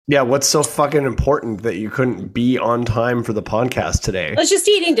Yeah, what's so fucking important that you couldn't be on time for the podcast today? I was just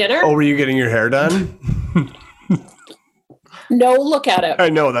eating dinner. Oh, were you getting your hair done? No, look at it. I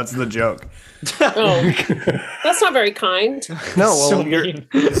know, that's the joke. Oh, that's not very kind. No, well, So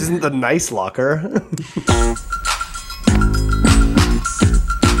this isn't the nice locker.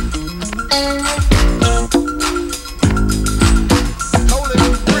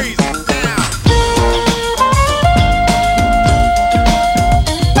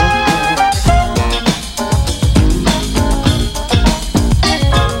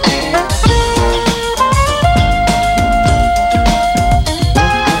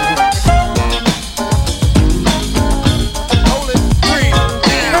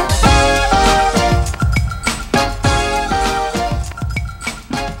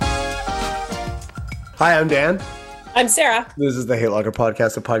 Hi, I'm Dan. I'm Sarah. This is the Hate Locker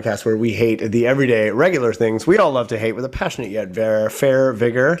Podcast, a podcast where we hate the everyday, regular things we all love to hate with a passionate yet fair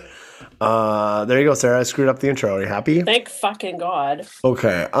vigor. There you go, Sarah. I screwed up the intro. Are you happy? Thank fucking God.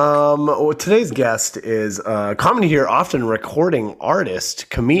 Okay. Well, today's guest is comedy here, often recording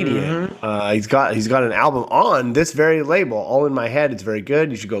artist, comedian. He's got an album on this very label, All in My Head. It's very good.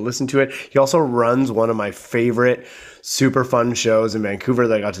 You should go listen to it. He also runs one of my favorite super fun shows in Vancouver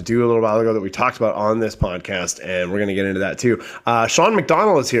that I got to do a little while ago that we talked about on this podcast, and we're going to get into that too. Sean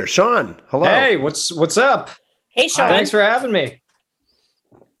McDonnell is here. Sean, hello. Hey, what's up? Hey, Sean. Thanks for having me.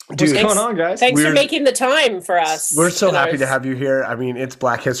 Dude, What's going on, guys? Thanks for making the time for us. We're so happy to have you here. I mean, it's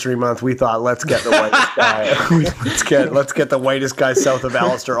Black History Month. We thought, let's get the whitest guy. let's get the whitest guy south of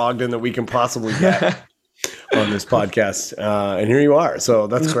Alistair Ogden that we can possibly get on this podcast. And here you are. So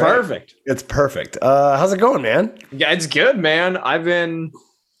that's great. Perfect. It's perfect. How's it going, man? Yeah, it's good, man. I've been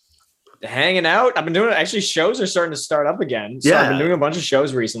hanging out. I've been doing actually shows are starting to start up again. So I've been doing a bunch of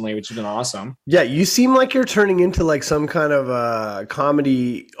shows recently, which has been awesome. Yeah, you seem like you're turning into like some kind of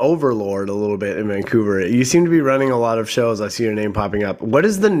comedy overlord a little bit in Vancouver. You seem to be running a lot of shows. I see your name popping up.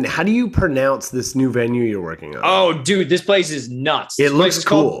 How do you pronounce this new venue you're working on? Oh, dude, this place is nuts. It looks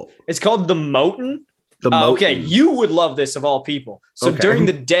cool. It's called The Moten. Okay, you would love this of all people. So during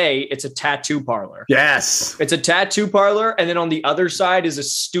the day, it's a tattoo parlor. Yes. It's a tattoo parlor. And then on the other side is a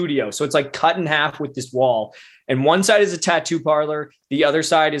studio. So it's like cut in half with this wall. And one side is a tattoo parlor. The other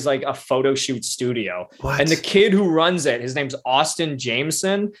side is like a photo shoot studio. What? And the kid who runs it, his name's Austin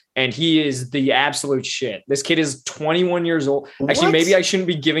Jameson. And he is the absolute shit. This kid is 21 years old. Actually, maybe I shouldn't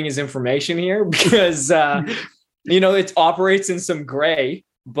be giving his information here because, it operates in some gray.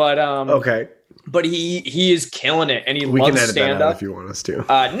 But okay. But he is killing it, and he We loves can edit stand that out up. if you want us to.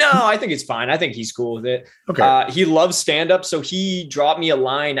 No, I think it's fine. I think he's cool with it. Okay. He loves stand up, so he dropped me a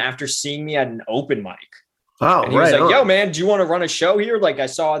line after seeing me at an open mic. Oh, and he was like, "Yo, man, do you want to run a show here? Like, I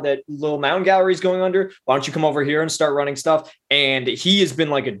saw that Little Mountain Gallery is going under. Why don't you come over here and start running stuff?" And he has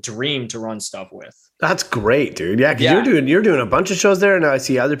been like a dream to run stuff with. That's great, dude. Yeah, because you're doing a bunch of shows there, and I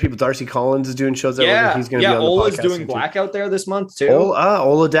see other people. Darcy Collins is doing shows there. Yeah, he's going to be on the Ola's podcast doing Blackout there this month too.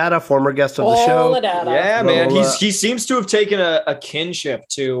 Ola Data, former guest of the show. Yeah, man, he seems to have taken a kinship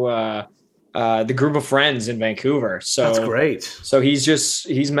to the group of friends in Vancouver. So that's great. So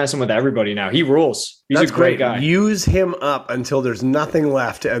he's messing with everybody now. He rules. He's a great guy. Use him up until there's nothing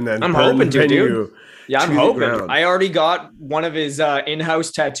left, and then I'm hoping to, dude. Yeah, I'm hoping. Ground. I already got one of his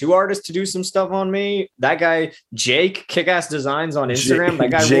in-house tattoo artists to do some stuff on me. That guy, Jake, Kick-Ass Designs on Instagram.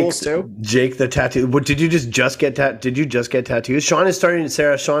 That guy rules too. Jake the tattoo. What did you just get? Did you just get tattoos? Sean is starting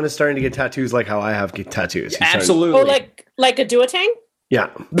to get tattoos like how I have tattoos. Absolutely. Oh, like a duotang? Yeah.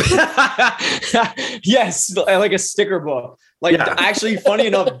 Yes, like a sticker book. Actually, funny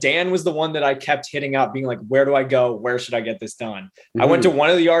enough, Dan was the one that I kept hitting up, being like, where do I go? Where should I get this done? I went to one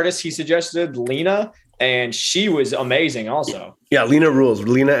of the artists he suggested, Lena, and she was amazing also. Yeah, Lena rules.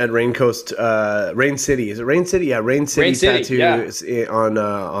 Lena at Rain City. Is it Rain City? Yeah, Rain City Tattoos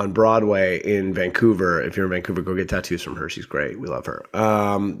on Broadway in Vancouver. If you're in Vancouver, go get tattoos from her. She's great. We love her.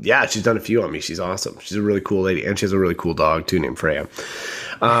 She's done a few on me. She's awesome. She's a really cool lady, and she has a really cool dog too named Freya.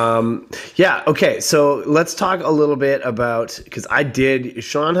 Okay, so let's talk a little bit about, because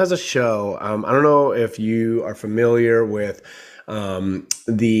Sean has a show. I don't know if you are familiar with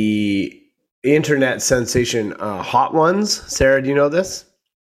the internet sensation Hot Ones. Sarah, do you know this?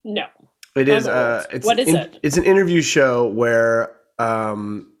 No. It is. What is it? It's an interview show where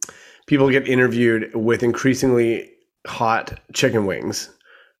people get interviewed with increasingingly hot chicken wings.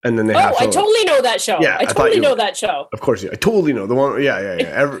 And then they have to. I totally know that show. Yeah, I totally know that show. Of course, I totally know the one. Yeah.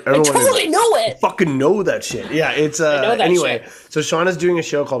 I totally know it. Fucking know that shit. Yeah, it's anyway. Shit. So Sean is doing a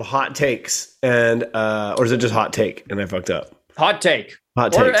show called Hot Takes, and or is it just Hot Take? And I fucked up. Hot Take.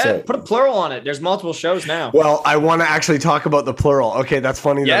 Hot Or take. So. put a plural on it. There's multiple shows now. Well, I want to actually talk about the plural. Okay, that's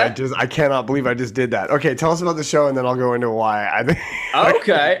funny Yeah? that I cannot believe I just did that. Okay, tell us about the show and then I'll go into why. I think.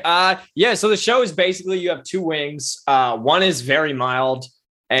 Okay. Yeah. So the show is basically you have two wings. One is very mild,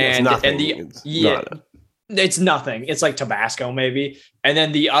 and it's nothing. It's like Tabasco maybe, and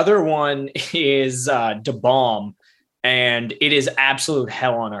then the other one is Da Bomb, and it is absolute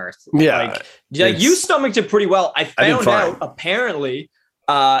hell on earth. Yeah, like you stomached it pretty well. I found out apparently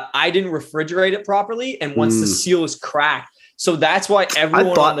I didn't refrigerate it properly, and once the seal is cracked, so that's why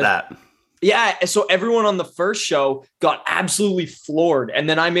everyone thought that. Yeah, so everyone on the first show got absolutely floored, and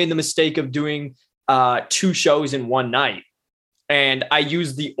then I made the mistake of doing 2 shows in one night, and I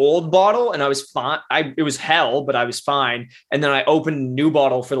used the old bottle, and I was fine. It was hell, but I was fine. And then I opened a new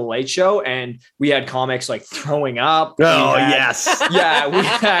bottle for the late show, and we had comics like throwing up. Yes, yeah, we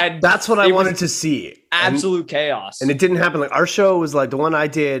had. That's what I wanted to see. Absolute chaos, and it didn't happen. Like our show was like the one I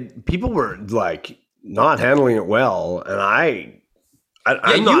did. People were like not handling it well, and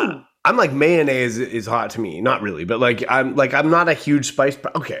I'm like mayonnaise is hot to me. Not really, but I'm not a huge spice.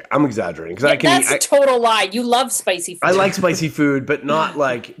 Okay, I'm exaggerating because That's a total lie. You love spicy food. I like spicy food, but not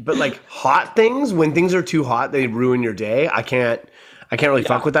but hot things. When things are too hot, they ruin your day. I can't really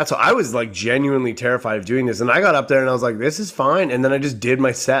fuck with that. So I was like genuinely terrified of doing this, and I got up there and I was like, this is fine. And then I just did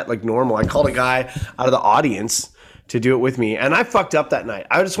my set like normal. I called a guy out of the audience to do it with me, and I fucked up that night.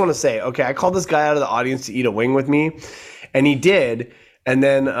 I just want to say, okay, I called this guy out of the audience to eat a wing with me, and he did. And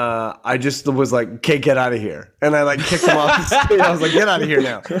then I just was like, okay, get out of here. And I like kicked him off the stage. I was like, get out of here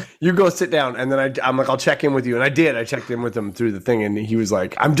now. You go sit down. And then I'm like, I'll check in with you. And I did. I checked in with him through the thing. And he was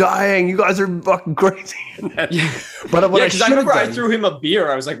like, I'm dying. You guys are fucking crazy. But what I remember I threw him a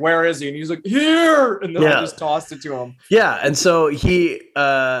beer. I was like, where is he? And he was like, here. And then I just tossed it to him. Yeah. And so he,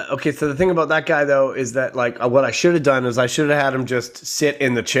 okay. So the thing about that guy though, is that like what I should have done is I should have had him just sit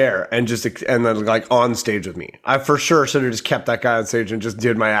in the chair and then like on stage with me. I for sure should have just kept that guy on stage and just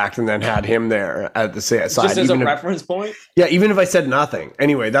did my act and then had him there at the side. Just as a reference point? Yeah, even if I said nothing.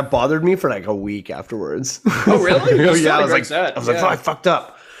 Anyway, that bothered me for like a week afterwards. Oh, really? Yeah, I was like, oh, I fucked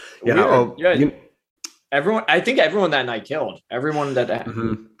up. I think everyone that night killed. Everyone that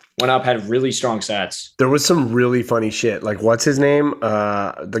went up had really strong sets. There was some really funny shit. Like, what's his name?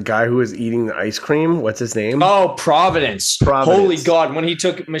 The guy who was eating the ice cream. What's his name? Oh, Providence. Holy God. When he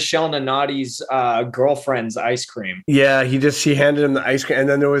took Michelle Nannati's girlfriend's ice cream. Yeah, she handed him the ice cream. And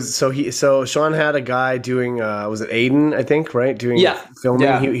then there was, so Sean had a guy doing, was it Aiden, I think, right? Filming.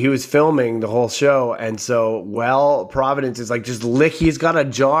 Yeah. He was filming the whole show. And so, Providence is like he's got a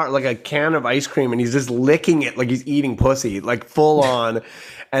jar, like a can of ice cream, and he's just licking it like he's eating pussy, like full on.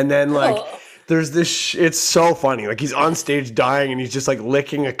 And then there's this, it's so funny. Like he's on stage dying and he's just like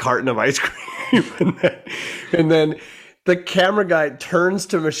licking a carton of ice cream. and then the camera guy turns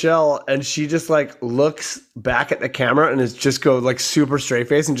to Michelle and she just like looks back at the camera and is just go like super straight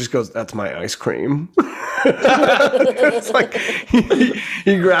face and just goes, that's my ice cream. It's like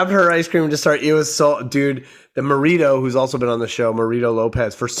he grabbed her ice cream and just started, it was so, dude, the Marito, who's also been on the show, Marito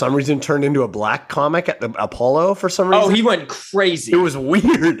Lopez, for some reason turned into a black comic at the Apollo for some reason. Oh, he went crazy. It was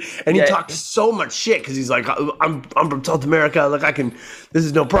weird. And he talked so much shit because he's like, I'm from South America. Like this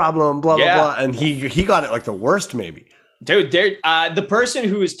is no problem, blah, blah, blah. And he got it like the worst maybe. Dude, the person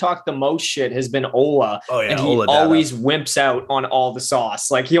who has talked the most shit has been Ola. Oh, yeah, and he always wimps out on all the sauce.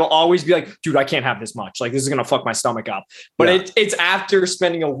 Like, he'll always be like, dude, I can't have this much. Like, this is going to fuck my stomach up. But it's after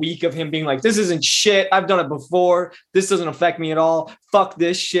spending a week of him being like, this isn't shit. I've done it before. This doesn't affect me at all. Fuck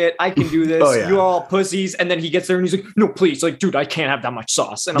this shit. I can do this. You're all pussies. And then he gets there and he's like, no, please. Like, dude, I can't have that much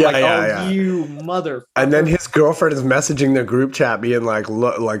sauce. And I'm you motherfucker. And then his girlfriend is messaging the group chat being like,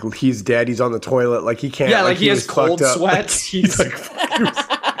 look, like he's dead. He's on the toilet. Like he can't. Yeah, like he has cold sweats. He's like,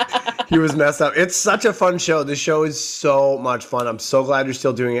 he was messed up. It's such a fun show. This show is so much fun. I'm so glad you're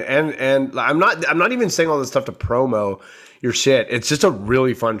still doing it. And I'm not even saying all this stuff to promo your shit. It's just a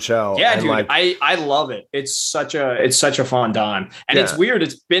really fun show. Yeah, and dude, I love it. It's such a fun time. And it's weird.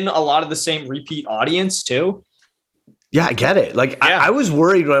 It's been a lot of the same repeat audience too. Yeah, I get it. Like I was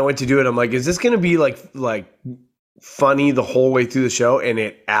worried when I went to do it. I'm like, is this going to be like funny the whole way through the show? And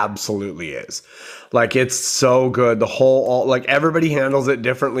it absolutely is. Like, it's so good. Like everybody handles it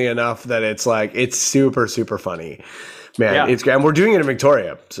differently enough that it's like, it's super, super funny. Man, it's great. And we're doing it in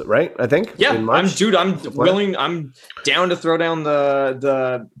Victoria, right? I think. Yeah, I'm willing. I'm down to throw down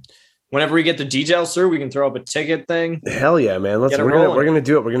the whenever we get the details through, we can throw up a ticket thing. Hell yeah, man. We're gonna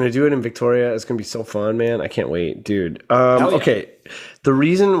do it. We're gonna do it in Victoria. It's gonna be so fun, man. I can't wait, dude. Okay. The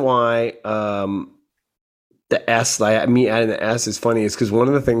reason why the S, me adding the S is funny is because one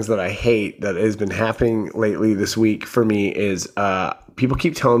of the things that I hate that has been happening lately this week for me is people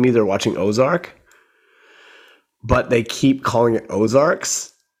keep telling me they're watching Ozark, but they keep calling it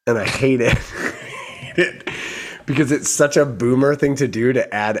Ozarks, and I hate it. Because it's such a boomer thing to do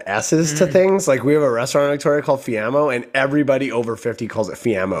to add S's to things. Like we have a restaurant in Victoria called Fiammo, and everybody over 50 calls it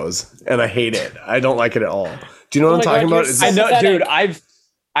Fiammos, and I hate it. I don't like it at all. Do you know what I'm talking about? So I know, pathetic. dude.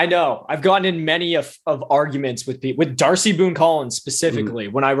 I know. I've gotten in many of arguments with people, with Darcy Boone Collins specifically,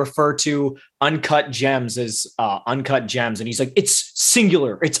 when I refer to Uncut Gems as Uncut Gems, and he's like, "It's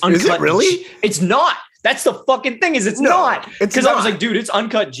singular. It's uncut." Is it really? It's not. That's the fucking thing. It's not. Because I was like, dude, it's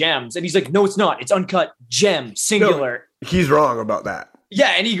Uncut Gems, and he's like, "No, it's not. It's Uncut Gem, singular." No, he's wrong about that.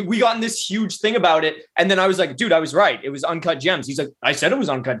 Yeah, and we got in this huge thing about it, and then I was like, "Dude, I was right. It was Uncut Gems." He's like, "I said it was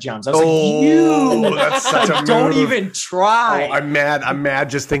Uncut Gems." I was like, "You, that's such a don't move. even try." Oh, I'm mad. I'm mad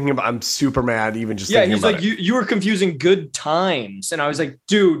just thinking about. I'm super mad even just. Yeah, thinking he's about like, it. you were confusing Good Times, and I was like,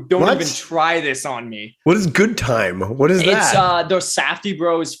 "Dude, don't What? even try this on me." What is Good Time? What is It's that? the Safdie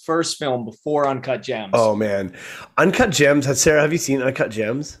Bros' first film before Uncut Gems. Oh man, Uncut Gems. Sarah, have you seen Uncut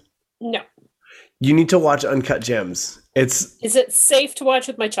Gems? No. You need to watch Uncut Gems. Is it safe to watch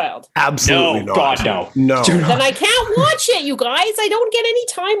with my child? Absolutely No, not. God, no. No. Do not. Then I can't watch it, you guys. I don't get any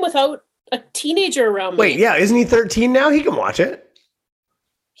time without a teenager around me. Wait, yeah, isn't he 13 now? He can watch it.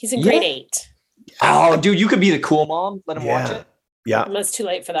 He's in grade 8. Oh, dude, you could be the cool mom. Let him watch it. Yeah. It's too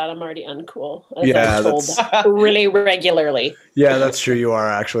late for that. I'm already uncool. Yeah, I'm told really regularly. Yeah, that's true. You are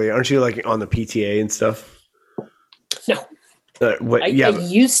actually. Aren't you like on the PTA and stuff? No. What, I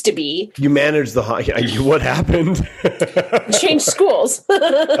used to be. You managed the what happened? Changed schools.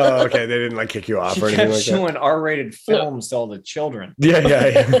 Oh, okay. They didn't like kick you off She or anything kept like that. showing R-rated films to all the children.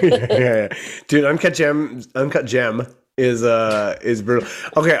 Yeah. Dude, Uncut Gem is brutal.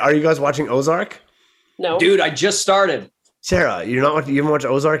 Okay, are you guys watching Ozark? No. Dude, I just started. Sarah, you haven't watched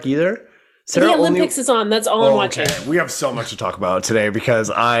Ozark either? Sarah the Olympics is on. That's all I'm watching. Okay. We have so much to talk about today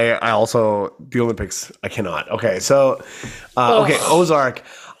because I also the Olympics I cannot. Okay, so okay, Ozark.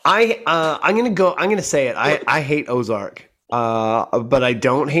 I'm gonna say it. I hate Ozark. But I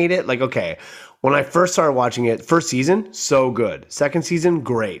don't hate it. Like, okay, when I first started watching it, first season, so good. Second season,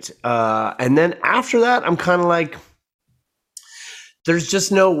 great. And then after that, I'm kind of like, there's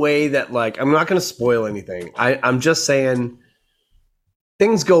just no way that, like, I'm not gonna spoil anything. I'm just saying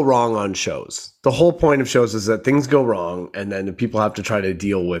things go wrong on shows. The whole point of shows is that things go wrong, and then the people have to try to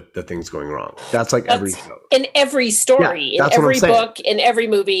deal with the things going wrong. That's every show. In every story, in every book, in every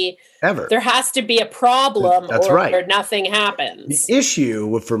movie, ever. There has to be a problem or nothing happens. The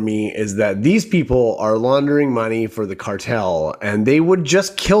issue for me is that these people are laundering money for the cartel, and they would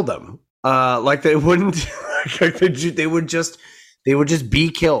just kill them. Like they wouldn't, they would just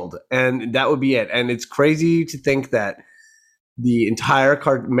be killed, and that would be it. And it's crazy to think that the entire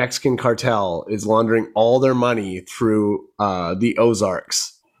Mexican cartel is laundering all their money through the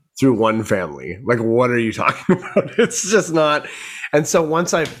Ozarks, through one family. Like, what are you talking about? It's just not. And so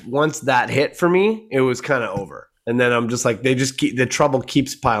once that hit for me, it was kind of over. And then I'm just like, the trouble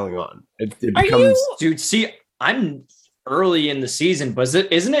keeps piling on. It becomes. Dude, see, I'm early in the season, but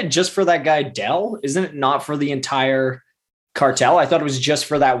isn't it just for that guy Dell? Isn't it not for the entire cartel? I thought it was just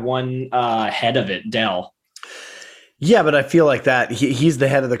for that one head of it, Dell. Yeah, but I feel like that he's the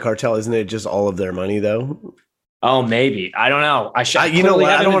head of the cartel, isn't it? Just all of their money, though. Oh, maybe. I don't know. I haven't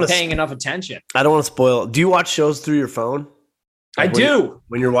been paying enough attention. I don't want to spoil. Do you watch shows through your phone? Like I do.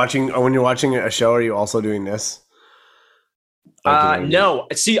 When you're watching a show, are you also doing this? No.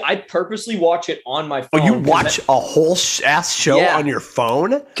 See, I purposely watch it on my phone. Oh, you watch a whole ass show on your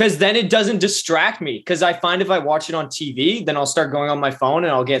phone? Because then it doesn't distract me. Because I find if I watch it on TV, then I'll start going on my phone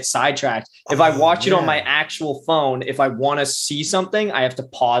and I'll get sidetracked. If I watch it on my actual phone, if I want to see something, I have to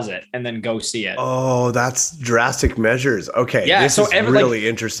pause it and then go see it. Oh, that's drastic measures. Okay. Yeah. This is really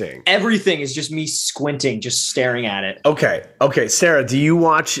interesting. Everything is just me squinting, just staring at it. Okay. Sarah, do you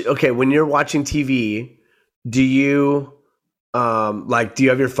watch, when you're watching TV, do you... do you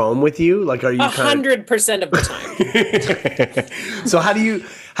have your phone with you? Like, are you 100% of the time? So how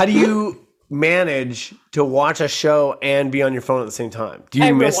do you manage to watch a show and be on your phone at the same time? Do you I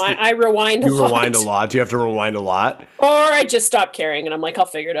rewind a lot. You rewind a lot? Do you have to rewind a lot? Or I just stop caring and I'm like, I'll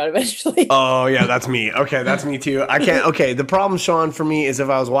figure it out eventually. Oh yeah, that's me. Okay, that's me too. I can't. Okay, the problem, Sean, for me is if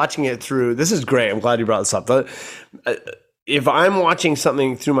I was watching it through. This is great. I'm glad you brought this up. But if I'm watching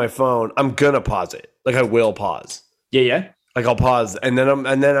something through my phone, I'm gonna pause it. Like I will pause. Yeah. Like I'll pause and then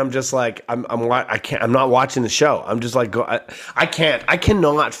I'm just like I'm not watching the show. I'm just like I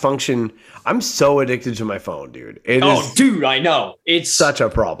cannot function. I'm so addicted to my phone, dude. Dude, I know. It's such a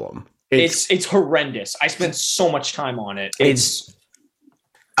problem. It's horrendous. I spent so much time on it. It's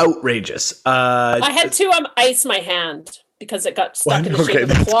outrageous. I had to ice my hand because it got stuck in the Okay, shape of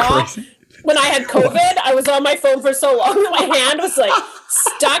a that's claw. crazy. When I had COVID, I was on my phone for so long that my hand was like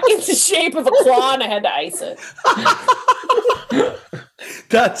stuck in the shape of a claw and I had to ice it.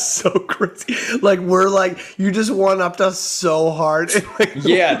 That's so crazy. Like we're like you just one upped us so hard. Like,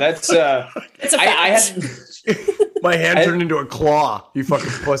 Yeah, that's It's a fact. I had my hand turned into a claw. You fucking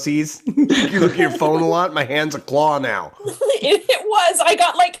pussies. You look at your phone a lot. My hand's a claw now. It was. I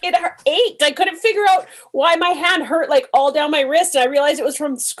got like it ached. I couldn't figure out why my hand hurt like all down my wrist, and I realized it was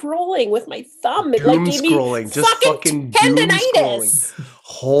from scrolling with my thumb. It like Doom gave scrolling, me just fucking doom tendinitis. scrolling.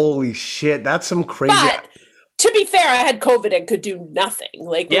 Holy shit, that's some crazy. But to be fair, I had COVID and could do nothing.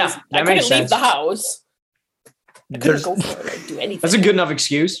 Like Yeah, I that couldn't makes leave sense. the house. I couldn't There's- go for it or do anything. that's a good enough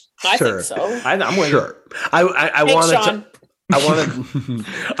excuse. I Sure. think so. I'm with you. Sure. I Thanks, want to. Sean.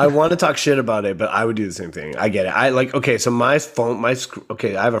 I want to talk shit about it, but I would do the same thing. I get it. I like okay. So my phone,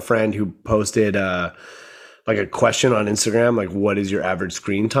 okay. I have a friend who posted like a question on Instagram, like what is your average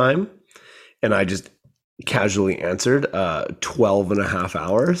screen time, and I just casually answered 12 and a half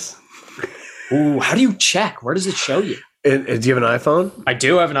hours. Ooh, how do you check? Where does it show you? And do you have an iPhone? I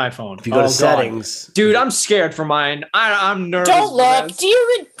do have an iPhone. If you go to God. settings, Dude, I'm scared for mine. I'm nervous. Don't for look. this.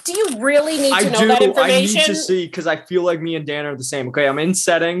 Do you really need I to know do. that I information? need to see because I feel like me and Dan are the same. Okay, I'm in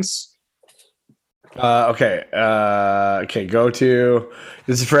settings. okay. Go to.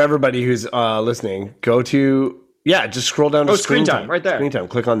 This is for everybody who's listening. Go to. Yeah, just scroll down to screen time, right there. Screen time.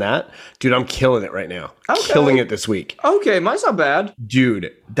 Click on that, dude. I'm killing it right now. Okay. Killing it this week. Okay, mine's not bad.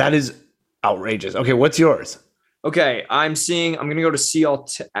 Dude, that is outrageous. Okay, what's yours? Okay, I'm gonna go to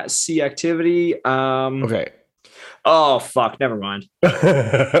see activity. Okay. Oh fuck, never mind. Dude,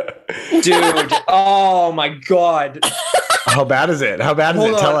 oh my god. How bad is it? How bad is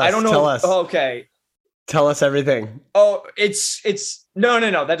Hold it? on, Tell us. I don't know. Tell us. Okay. Tell us everything. Oh, it's no,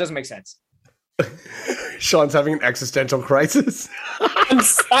 that doesn't make sense. Sean's having an existential crisis.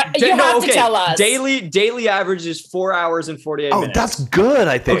 You have to tell us. Daily average is 4 hours and 48 minutes. That's good,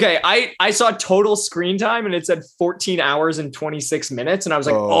 I think. Okay, I saw total screen time and it said 14 hours and 26 minutes, and I was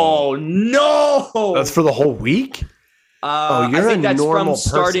like, oh no. That's for the whole week? you're I think a that's normal from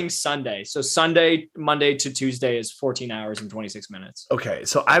starting person. Sunday. So Sunday, Monday to Tuesday is 14 hours and 26 minutes. Okay,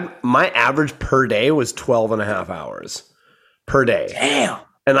 so my average per day was 12 and a half hours per day. Damn.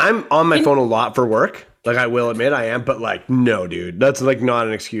 And I'm on my phone a lot for work. Like, I will admit I am, but like, no, dude. That's like not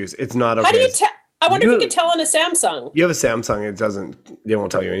an excuse. It's not okay. How do you tell? I wonder if you could tell on a Samsung. You have a Samsung, they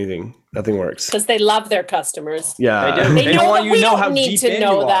won't tell you anything. Nothing works. Because they love their customers. Yeah. They do. They They know don't want that you we to know how don't need deep to in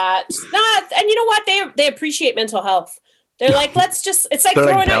know you are. that. And you know what? They appreciate mental health. They're like, it's like They're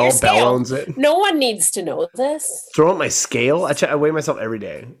throwing like, out your Bell scale. owns it. No one needs to know this. Throw out my scale. I weigh myself every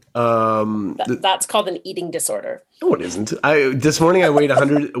day. That's called an eating disorder. No, it isn't. This morning I weighed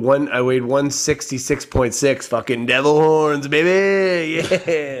 101. I weighed 166.6. Fucking devil horns, baby.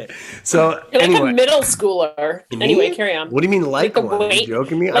 Yeah. So You're anyway, like a middle schooler. Me? Anyway, carry on. What do you mean, like the one? Are you weight-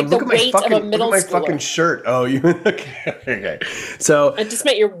 joking me? like the look at my weight of a fucking middle look at my fucking schooler. shirt. Oh, you okay? So I just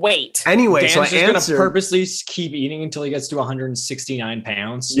meant your weight. anyway, Dan's so I just gonna answered. purposely keep eating until he gets to 169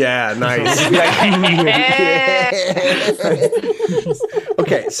 pounds. Yeah, nice.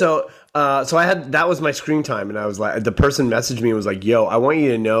 Okay, so I had that was my screen time, and I was like, the person messaged me and was like, "Yo, I want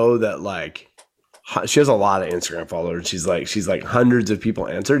you to know that like." She has a lot of Instagram followers. She's like hundreds of people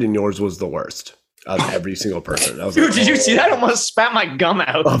answered, and yours was the worst of every single person. I was Dude, like, did you see that? I almost spat my gum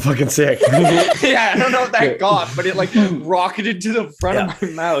out. Oh, fucking sick. Yeah, I don't know if that got, but it like rocketed to the front of my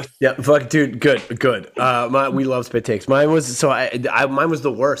mouth. Yeah, fuck, dude, good. We love spit takes. Mine was mine was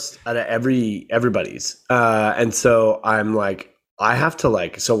the worst out of everybody's, and so I'm like, I have to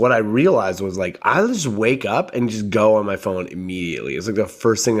like. So what I realized was like, I just wake up and just go on my phone immediately. It's like the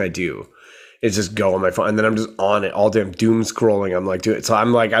first thing I do. Is just go on my phone, and then I'm just on it all day. I'm doom scrolling. I'm like, dude. So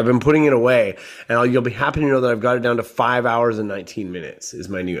I'm like, I've been putting it away, and you'll be happy to know that I've got it down to 5 hours and 19 minutes is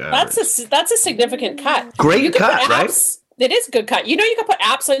my new average. That's a significant cut. Great You could cut, put right? apps- It is a good cut. You know, you can put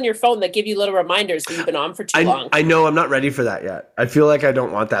apps on your phone that give you little reminders that you've been on for too long. I know I'm not ready for that yet. I feel like I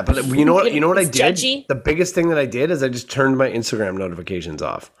don't want that. But you know what? You know what I It's did? judgy. The biggest thing that I did is I just turned my Instagram notifications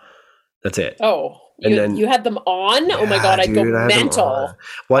off. That's it. Oh, And then- you had them on? Oh my god, I'd go Dude, I had them mental. on.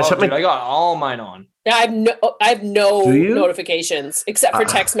 Well, I Oh, shut dude, my I got all mine on. I have no Do you? notifications except for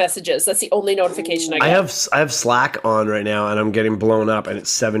text messages. That's the only notification I get. I have Slack on right now, and I'm getting blown up, and it's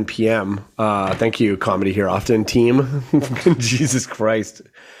 7 p.m. Thank you, Comedy Here Often team. Jesus Christ.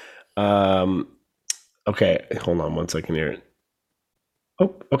 Okay, hold on 1 second here.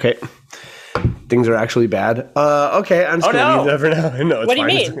 Oh, okay. things are actually bad. Okay, I'm just gonna leave that for now. No, it's What do fine.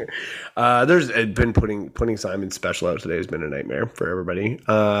 you mean? There's been putting Simon's special out today has been a nightmare for everybody.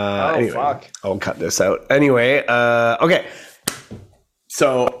 Anyway, fuck. I'll cut this out. Anyway, okay.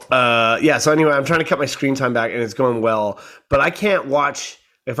 So so anyway, I'm trying to cut my screen time back, and it's going well. But I can't watch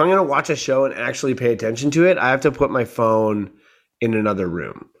if I'm gonna watch a show and actually pay attention to it. I have to put my phone in another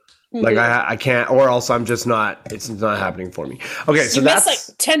room. Like I can't, or else I'm just not. It's not happening for me. Okay, so you that's miss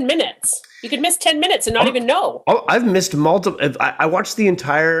like 10 minutes. You could miss 10 minutes and not even know. Oh, I've missed multiple. I watched the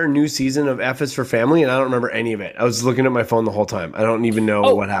entire new season of F is for Family, and I don't remember any of it. I was looking at my phone the whole time. I don't even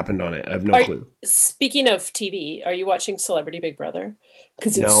know what happened on it. I have no clue. Speaking of TV, are you watching Celebrity Big Brother?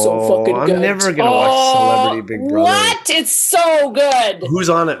 Because it's so fucking good. I'm never gonna watch Celebrity Big Brother. What? It's so good. Who's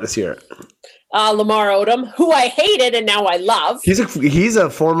on it this year? Lamar Odom, who I hated and now I love. He's a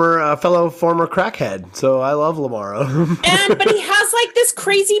former former crackhead, so I love Lamar Odom. But he has like this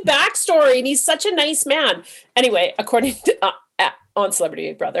crazy backstory, and he's such a nice man. Anyway, according to on Celebrity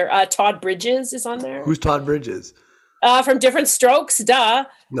Big Brother, Todd Bridges is on there. Who's Todd Bridges? From Different Strokes, duh.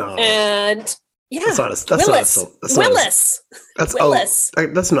 No. And yeah, Willis. Willis. That's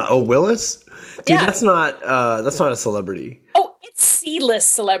not. Oh, Willis. Dude, Yeah. that's not a celebrity. Oh, it's C-list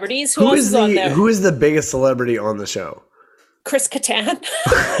celebrities. Who else is on there? Who is the biggest celebrity on the show? Chris Kattan.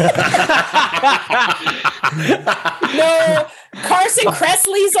 No, Carson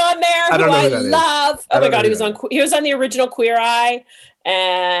Kressley's on there, I don't who know I who that is. love. I Oh my don't know god, who he was on the original Queer Eye,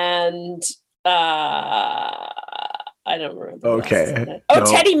 and I don't remember. Okay. Oh, No.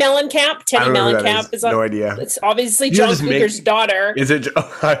 Teddy Mellencamp. Teddy I don't know who that Mellencamp is on. No idea. It's obviously You're John just Speaker's daughter. Is it? Well,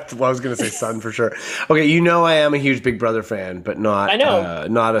 I was going to say son for sure. Okay, I am a huge Big Brother fan, but not. I know.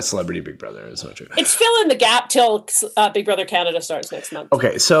 Not a Celebrity Big Brother. That's not true. It's filling the gap till Big Brother Canada starts next month.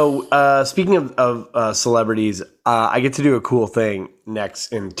 Okay, so speaking of celebrities, I get to do a cool thing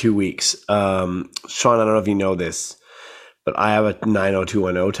next in 2 weeks. Sean, I don't know if you know this, but I have a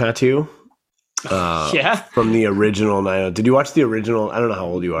 90210 tattoo. From the original 90. Did you watch the original? I don't know how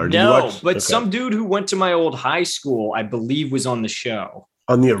old you are. Some dude who went to my old high school, I believe, was on the show.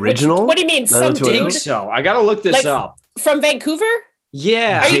 On the original? What do you mean, some dude? So I gotta look this up. From Vancouver?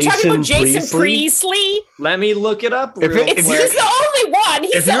 Yeah. Are you talking about Jason Priestley? Let me look it up. He's the only one.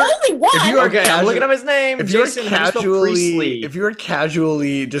 He's the only one. I'm looking up his name. If you're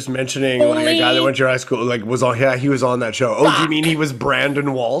casually just mentioning like a guy that went to your high school, like he was on that show. Oh, do you mean he was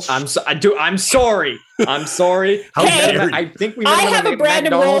Brandon Walsh? I'm sorry. I'm sorry. I think we. I have a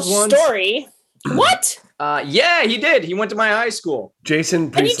Brandon Walsh story. What? Yeah, he did. He went to my high school.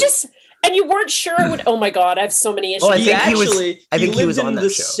 Jason Priestley. And you weren't sure it would. Oh my God, I have so many issues. I think he was on that the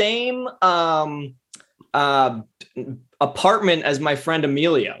show. Same apartment as my friend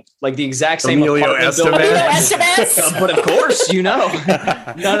Emilio, like the exact same Emilio Estevez. But of course,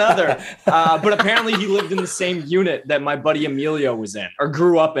 none other. But apparently, he lived in the same unit that my buddy Emilio was in, or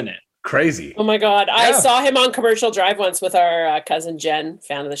grew up in it. Crazy. Oh my God. Yeah. I saw him on Commercial Drive once with our cousin Jen,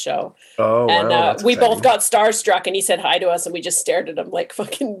 fan of the show. Oh, and wow, we both got starstruck, and he said hi to us, and we just stared at him like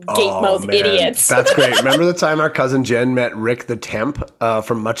fucking gape-mouthed idiots. That's great. Remember the time our cousin Jen met Rick the Temp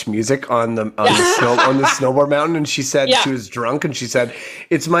from Much Music on the snowboard mountain, and she said she was drunk, and she said,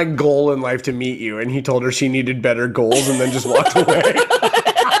 "It's my goal in life to meet you," and he told her she needed better goals, and then just walked away.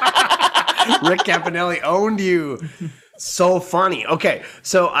 Rick Campanelli owned you. So funny. Okay,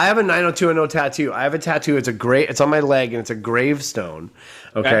 so I have a 90210 tattoo. I have a tattoo. It's on my leg, and it's a gravestone.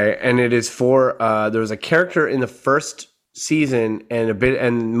 Okay, and it is for there was a character in the first season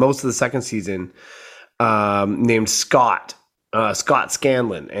and most of the second season named Scott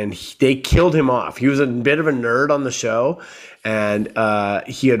Scanlon, and they killed him off. He was a bit of a nerd on the show, and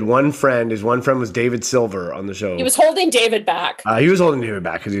he had one friend. His one friend was David Silver on the show. He was holding David back. He was holding David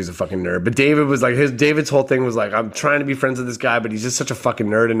back because he was a fucking nerd. But David was like, David's whole thing was like, I'm trying to be friends with this guy, but he's just such a fucking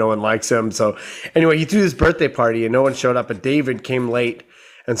nerd and no one likes him. So anyway, he threw this birthday party and no one showed up, but David came late.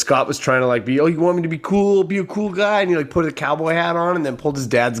 And Scott was trying to like you want me to be cool, be a cool guy, and he like put a cowboy hat on and then pulled his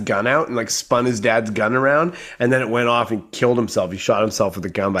dad's gun out and like spun his dad's gun around, and then it went off and killed himself. He shot himself with a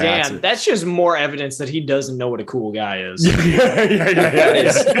gun by accident. That's just more evidence that he doesn't know what a cool guy is. That's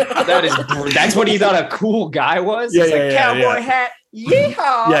what he thought a cool guy was. Cowboy hat.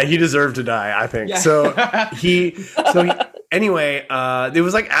 Yeehaw. Yeah, he deserved to die, I think. Yeah. Anyway, it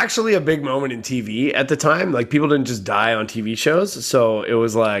was like actually a big moment in TV at the time. Like people didn't just die on TV shows. So it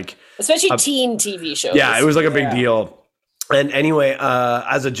was like, especially teen TV shows. Yeah, it was like a big deal. And anyway,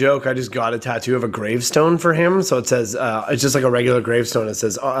 as a joke, I just got a tattoo of a gravestone for him. So it says, it's just like a regular gravestone. It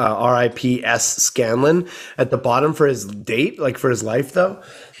says R.I.P. S. Scanlon at the bottom for his date, like for his life, though.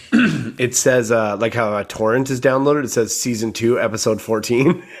 It says, like how a torrent is downloaded, it says season 2, episode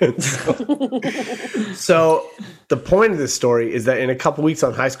 14. So the point of this story is that in a couple weeks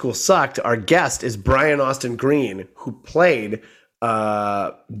on High School Sucked, our guest is Brian Austin Green, who played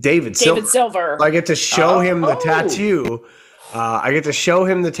David Silver. I get to show him the tattoo. I get to show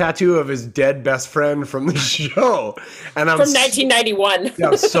him the tattoo of his dead best friend from the show, and I'm from 1991.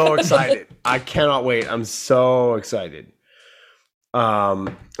 I'm so excited. I cannot wait. I'm so excited.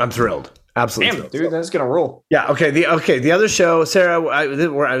 I'm thrilled. Absolutely, damn, dude, that's gonna roll. Yeah. Okay. The other show, Sarah. I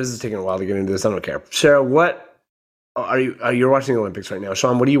was taking a while to get into this. I don't care. Sarah, what are you? You're watching the Olympics right now.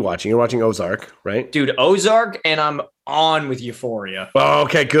 Sean, what are you watching? You're watching Ozark, right? Dude, Ozark, and I'm on with Euphoria. Oh,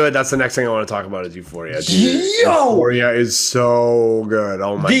 okay, good. That's the next thing I want to talk about is Euphoria. Dude, Euphoria is so good.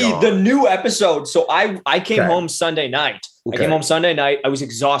 Oh my god. The new episode. So I came home Sunday night. Okay. I came home Sunday night. I was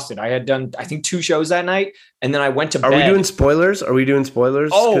exhausted. I had done, I think, 2 shows that night, and then I went to bed. Are we doing spoilers? We're giving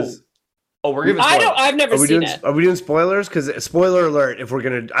spoilers. I've never seen it. Are we doing spoilers? Because spoiler alert, if we're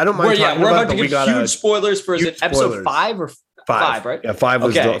gonna, I don't mind talking we're about about to give huge spoilers for, is it episode 5 or 5, right? Yeah, 5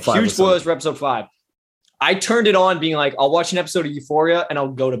 was okay. the Huge spoilers for episode 5. I turned it on being like, I'll watch an episode of Euphoria and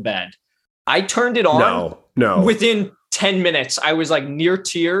I'll go to bed. I turned it on. No. Within 10 minutes, I was like near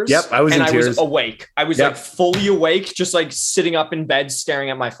tears. Yep, I was in tears. I was awake. I was like fully awake, just like sitting up in bed, staring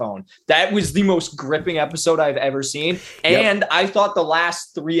at my phone. That was the most gripping episode I've ever seen. And I thought the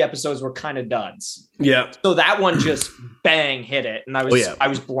last 3 episodes were kind of duds. Yeah. So that one just bang hit it. And I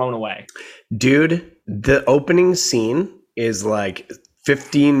was blown away. Dude, the opening scene is like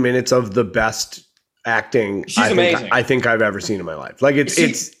 15 minutes of the best acting amazing. I think I've ever seen in my life. Like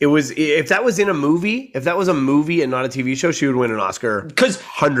it was if that was in a movie, if that was a movie and not a TV show, she would win an Oscar. Because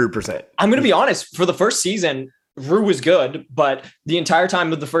 100%. I'm gonna be honest, for the first season, Rue was good, but the entire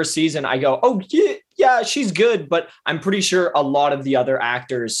time of the first season, I go, oh yeah, she's good, but I'm pretty sure a lot of the other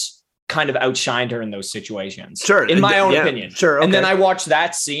actors kind of outshined her in those situations. Sure. In my own opinion. Sure. Okay. And then I watched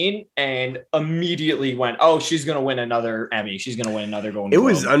that scene and immediately went, oh, she's going to win another Emmy. She's going to win another Golden Globe. It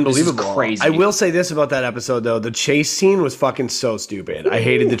was unbelievable. Crazy. I will say this about that episode though. The chase scene was fucking so stupid. I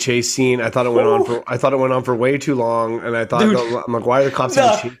hated the chase scene. I thought it went on for way too long. And I thought, I'm like, why are the cops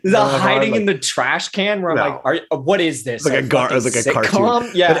hiding in the trash can where I'm like, what is this? It was like a cartoon.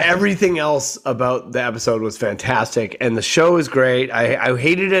 Yeah. But everything else about the episode was fantastic. And the show is great. I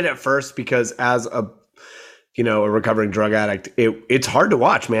hated it at first because as a recovering drug addict, it's hard to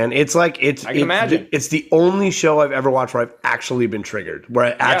watch, man. It's like I can imagine. It's the only show I've ever watched where I've actually been triggered, where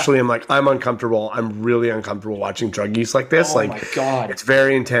I actually am like, I'm uncomfortable. I'm really uncomfortable watching drug use like this. Oh my God. It's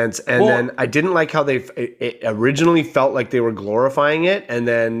very intense. And then I didn't like how it originally felt like they were glorifying it, and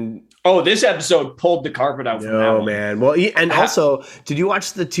then this episid pulled the carpet out from that one. Man. Well, and also, did you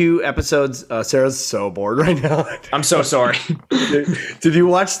watch the 2 episodes? Sarah's so bored right now. I'm so sorry. Did you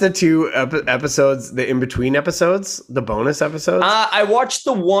watch the 2 episodes, the in-between episodes, the bonus episodes? I watched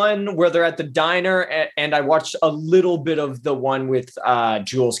the one where they're at the diner, and I watched a little bit of the one with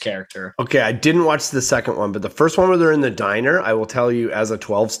Jules' character. Okay, I didn't watch the second one, but the first one where they're in the diner, I will tell you as a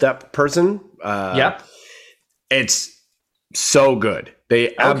 12-step person, it's so good.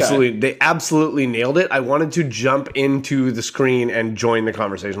 They absolutely nailed it. I wanted to jump into the screen and join the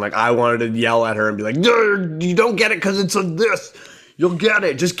conversation. Like, I wanted to yell at her and be like, you don't get it because it's this. You'll get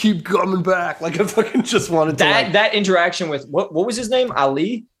it. Just keep coming back. Like, I fucking just wanted to. That interaction with, what was his name?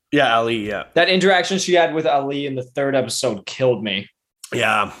 Ali? Yeah, Ali, yeah. That interaction she had with Ali in the 3rd episode killed me.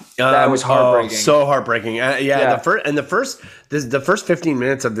 Yeah, that was heartbreaking. So heartbreaking. The first 15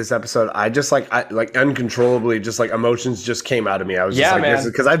 minutes of this episode, I just like uncontrollably, just like emotions just came out of me. I was just like,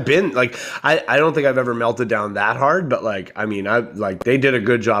 because I've been like, I don't think I've ever melted down that hard, but like, I mean, they did a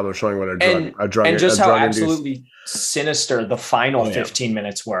good job of showing what a drug and just how absolutely sinister the final 15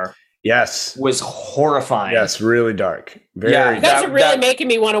 minutes were. Yes. Was horrifying. Yes, really dark. Very. You guys are really making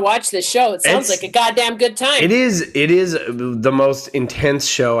me want to watch this show. It sounds like a goddamn good time. It is the most intense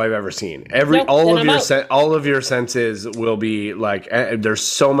show I've ever seen. All of your senses will be like, there's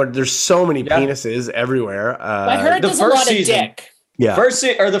so many penises everywhere. I heard there's a lot of dick. Yeah.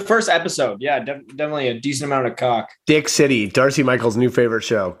 The first episode. Yeah, definitely a decent amount of cock. Dick City, Darcy Michael's new favorite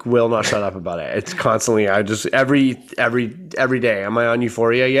show. Will not shut up about it. It's constantly, I just every day. Am I on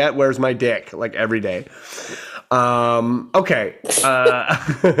Euphoria yet? Where's my dick? Like every day. Okay.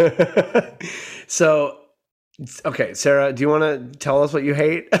 So, okay, Sarah, do you want to tell us what you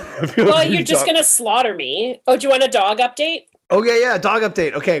hate? Well, you're just going to slaughter me. Oh, do you want a dog update? Okay, yeah, dog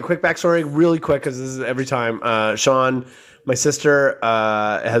update. Okay, quick backstory, really quick, because this is every time. Sean My sister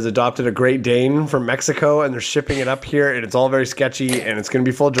has adopted a Great Dane from Mexico, and they're shipping it up here, and it's all very sketchy, and it's going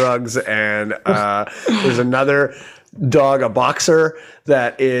to be full of drugs. And there's another dog, a boxer,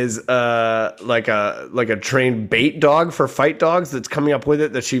 that is like a trained bait dog for fight dogs that's coming up with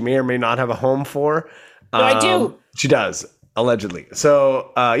it that she may or may not have a home for. No, I do. She does. Allegedly.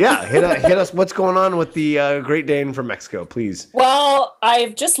 So, hit us. What's going on with the Great Dane from Mexico, please? Well,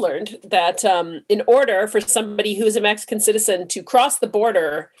 I've just learned that in order for somebody who is a Mexican citizen to cross the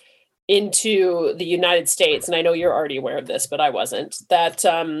border into the United States, and I know you're already aware of this, but I wasn't, that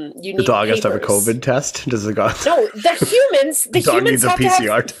you need the dog papers. has to have a COVID test? Does the dog? No, the humans. The dog humans needs a have PCR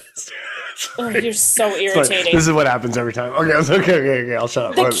to have, test. Oh, you're so irritating. This is what happens every time. Okay. I'll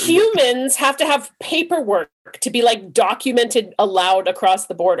shut up. The humans have to have paperwork to be like documented, allowed across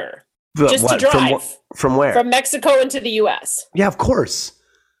the border, just to drive. From where? From Mexico into the U.S. Yeah, of course.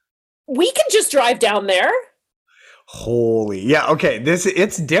 We can just drive down there. Holy, yeah, okay.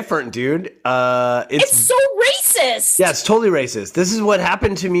 It's different, dude. It's so racist. Yeah, it's totally racist. This is what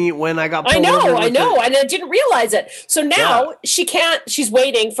happened to me when I got pulled I know, over and I didn't realize it. So now she can't. She's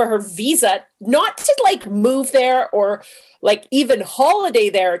waiting for her visa, not to like move there or like even holiday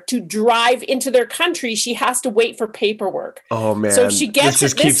there, to drive into their country. She has to wait for paperwork. Oh man, so she gets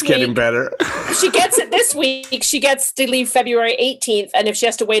this just keeps getting better. She gets it this week. She gets to leave February 18th, and if she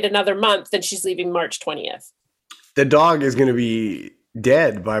has to wait another month, then she's leaving March 20th. The dog is going to be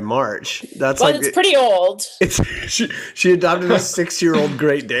dead by March. It's pretty old. She adopted a 6-year-old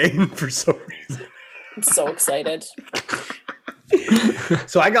Great Dane for some reason. I'm so excited.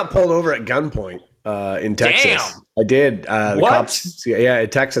 So I got pulled over at gunpoint in Texas. Damn. I did. The what? Cops, in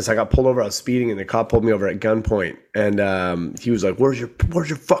Texas, I got pulled over. I was speeding, and the cop pulled me over at gunpoint. And he was like, "Where's your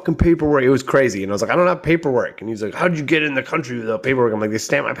fucking paperwork?" It was crazy. And I was like, "I don't have paperwork." And he's like, "How'd you get in the country without paperwork?" I'm like, "They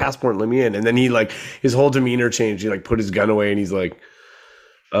stamped my passport and let me in." And then he like his whole demeanor changed. He like put his gun away, and he's like,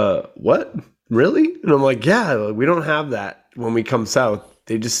 "What? Really?" And I'm like, "Yeah, we don't have that when we come south.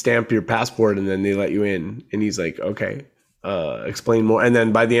 They just stamp your passport and then they let you in." And he's like, "Okay, explain more." And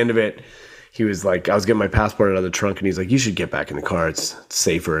then by the end of it, he was like, I was getting my passport out of the trunk, and he's like, "You should get back in the car. It's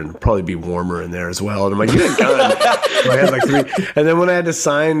safer and probably be warmer in there as well." And I'm like, "You had a gun." So I had like 3. And then when I had to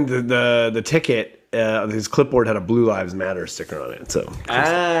sign the ticket, his clipboard had a Blue Lives Matter sticker on it. So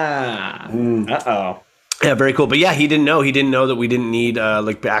yeah, very cool. But yeah, he didn't know. He didn't know that we didn't need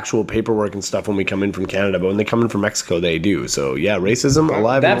like actual paperwork and stuff when we come in from Canada. But when they come in from Mexico, they do. So yeah, racism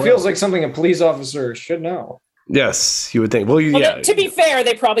alive. That feels like something a police officer should know. Yes, you would think. Well, to be fair,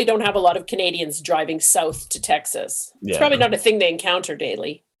 they probably don't have a lot of Canadians driving south to Texas. It's probably not a thing they encounter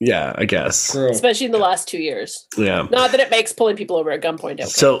daily. Yeah, I guess. True. Especially in the last 2 years. Yeah. Not that it makes pulling people over at gunpoint okay,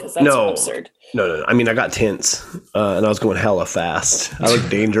 so because that's absurd. No. I mean, I got tints, and I was going hella fast. I look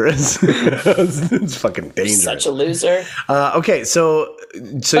dangerous. It's fucking dangerous. You're such a loser. Okay, so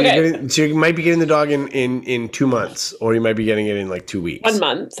you might be getting the dog in 2 months, or you might be getting it in like 2 weeks.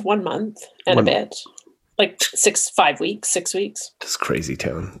 1 month and a bit. Like 6 weeks. This crazy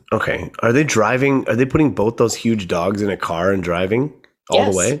town. Okay. Are they driving? Are they putting both those huge dogs in a car and driving all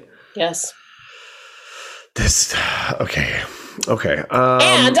the way? Yes. Okay.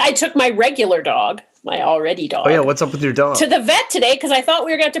 And I took my regular dog, my already dog. Oh yeah, what's up with your dog? To the vet today because I thought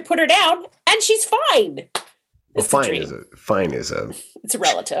we were going to have to put her down, and she's fine. Well, fine is a. It's a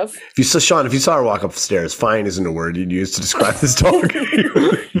relative. If you saw her walk upstairs, fine isn't a word you'd use to describe this dog.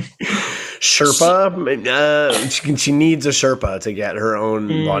 Sherpa, she needs a Sherpa to get her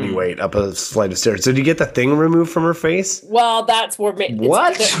own body weight up a flight of stairs. So did you get the thing removed from her face? Well, that's where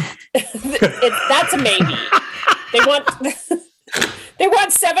what? That's a maybe. They want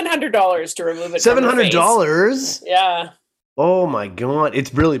 $700 to remove it. $700? Yeah. Oh my god,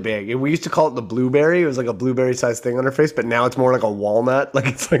 it's really big. We used to call it the blueberry. It was like a blueberry-sized thing on her face, but now it's more like a walnut. Like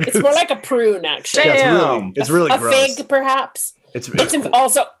it's more like a prune, actually. Yeah, it's really a gross. Fig, perhaps. It's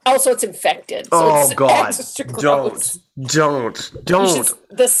also it's infected. So it's god! Don't.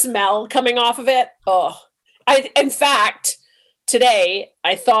 The smell coming off of it. Oh, in fact, today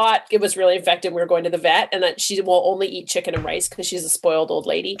I thought it was really infected. We were going to the vet, and that she will only eat chicken and rice because she's a spoiled old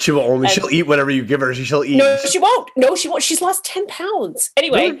lady. She'll eat whatever you give her. She'll eat. No, she won't. She's lost 10 pounds.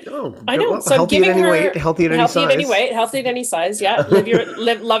 Anyway, really? Oh, I know. Well, so I'm giving her healthy at any size. Yeah, love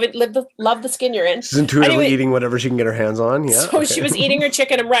the skin you're in. She's intuitively eating whatever she can get her hands on. Yeah. So she was eating her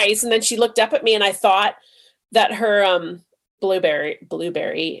chicken and rice, and then she looked up at me, and I thought that her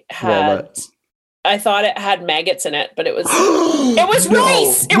blueberry had. Walnut. I thought it had maggots in it, but it was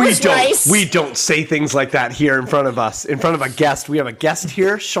rice. It was rice. We don't say things like that here in front of us, in front of a guest. We have a guest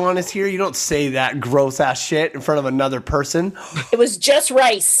here. Sean is here. You don't say that gross ass shit in front of another person. It was just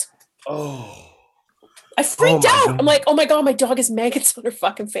rice. Oh. I freaked out. God. I'm like, oh my God, my dog has maggots on her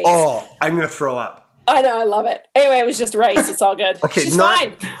fucking face. Oh, I'm going to throw up. I know, I love it. Anyway, it was just rice. It's all good. Okay, she's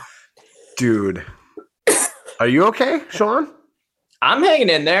fine. Dude, are you okay, Sean? I'm hanging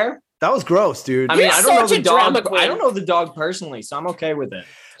in there. That was gross, dude. I mean, I don't know the dog. I don't know the dog personally, so I'm okay with it.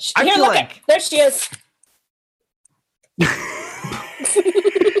 Here, look at there she is.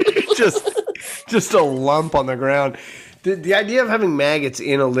 just a lump on the ground. The idea of having maggots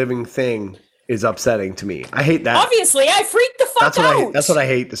in a living thing is upsetting to me. I hate that. Obviously, I freaked the fuck out. That's what I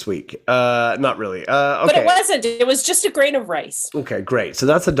hate this week. Not really. Okay. But it wasn't. It was just a grain of rice. Okay, great. So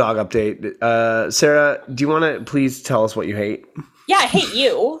that's a dog update. Sarah, do you want to please tell us what you hate? Yeah, I hate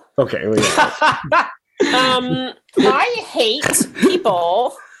you. Okay. I hate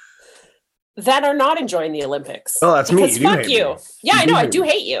people that are not enjoying the Olympics. Oh, that's me. Fuck you. Yeah, I know. I do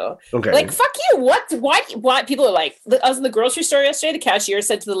hate you. Okay. Like, fuck you. Why people are like, I was in the grocery store yesterday. The cashier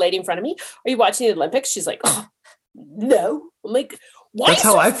said to the lady in front of me, "Are you watching the Olympics?" She's like, "Oh, no." I'm like, why? That's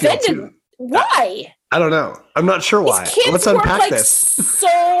how I feel too. Why? I don't know. I'm not sure why. These kids Let's work unpack like this.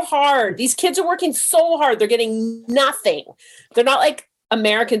 so hard. These kids are working so hard. They're getting nothing. They're not like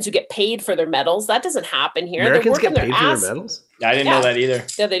Americans who get paid for their medals. That doesn't happen here. Americans get paid for their medals? I didn't know that either.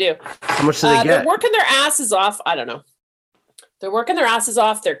 Yeah, they do. How much do they get? They're working their asses off. I don't know. They're working their asses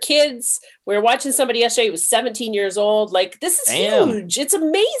off. They're kids. We were watching somebody yesterday who was 17 years old. Like, this is huge. It's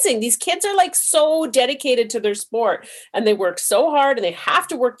amazing. These kids are like so dedicated to their sport and they work so hard and they have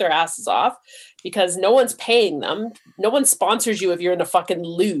to work their asses off because no one's paying them. No one sponsors you if you're in a fucking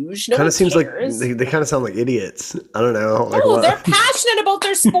luge. No kind of seems cares. Like they kind of sound like idiots. I don't know. Like, no, they're passionate about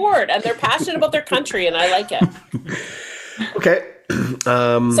their sport and they're passionate about their country and I like it. Okay.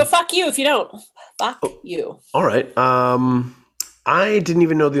 So fuck you if you don't. Fuck you. All right. I didn't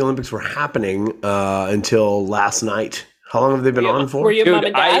even know the Olympics were happening until last night. How long have they been on for? Were you mom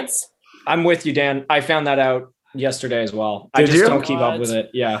and dad's? I'm with you, Dan. I found that out yesterday as well. I just don't keep up with it.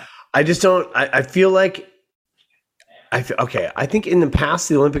 Yeah. I just don't. I feel like. Okay. I think in the past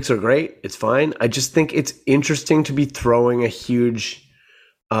the Olympics are great. It's fine. I just think it's interesting to be throwing a huge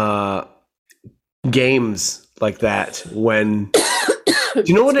games like that when. Do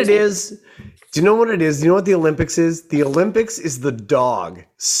you know what it is? Do you know what it is? Do you know what the Olympics is? The Olympics is the dog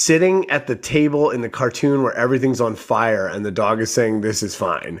sitting at the table in the cartoon where everything's on fire and the dog is saying, "This is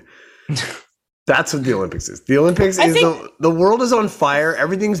fine." That's what the Olympics is. The Olympics is the world is on fire.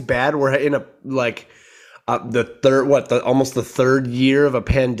 Everything's bad. We're in a almost the third year of a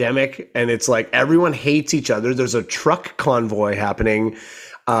pandemic. And it's like everyone hates each other. There's a truck convoy happening.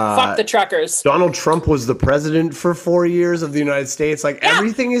 Fuck the truckers. Donald Trump was the president for 4 years of the United States. Like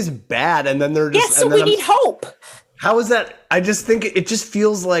everything is bad, and then they're just. So we need hope. How is that? I just think it just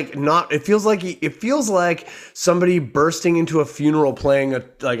feels like not. It feels like somebody bursting into a funeral playing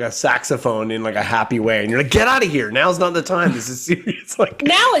a saxophone in like a happy way, and you're like, get out of here! Now's not the time. This is serious. Like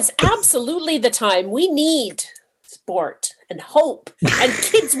now is absolutely the time. We need sport and hope and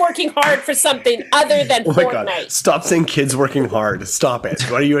kids working hard for something other than Fortnite. God. Stop saying kids working hard. Stop it.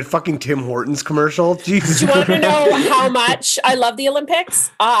 What are you at fucking Tim Hortons commercial? Jesus. Do you want to know how much I love the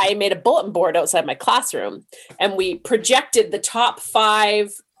Olympics? I made a bulletin board outside my classroom and we projected the top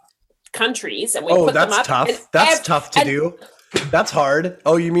 5 countries and we put them up. Tough. That's tough to do. That's hard.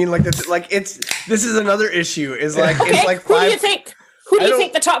 Oh, you mean like this? Like this is another issue. Is like okay. It's like 5. Who do you think? Who do you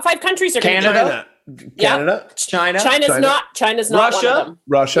think the top 5 countries are going to be? Canada, China's not Russia, one of them.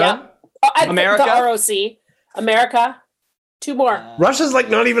 Russia, America, the ROC, America. 2 more. Russia's like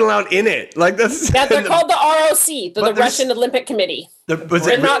not even allowed in it. Like that's they're called the ROC, the Russian Olympic Committee.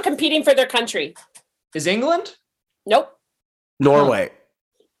 They're not competing for their country. Is England? Nope. Norway.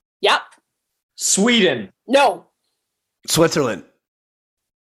 Yep. Sweden. No. Switzerland.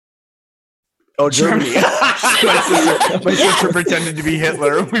 Oh, Germany. My sister pretended to be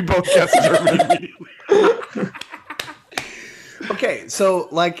Hitler. We both guessed Germany immediately. Okay, so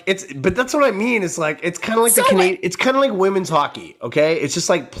like but that's what I mean. It's like it's kind of like it's kind of like women's hockey. Okay, it's just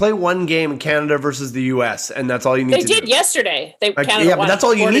like play one game in Canada versus the U.S. and that's all you need. They did yesterday. Canada but that's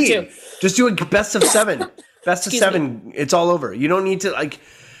all you need. Just do a best of 7. Best of 7. It's all over. You don't need to like.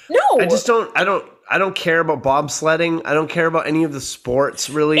 No, I just don't. I don't care about bobsledding. I don't care about any of the sports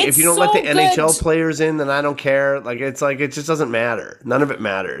really. If you don't let the NHL players in, then I don't care. Like it just doesn't matter. None of it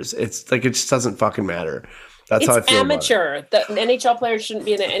matters. It's like it just doesn't fucking matter. That's how I feel amateur. About it. The NHL players shouldn't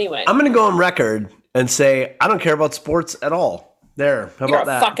be in it anyway. I'm going to go on record and say I don't care about sports at all. There. How about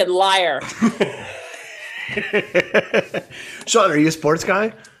that? You're a fucking liar. Sean, are you a sports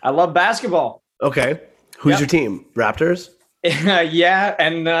guy? I love basketball. Okay. Who's your team? Raptors? Yeah,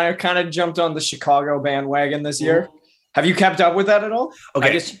 and I kind of jumped on the Chicago bandwagon this year. Have you kept up with that at all? Okay.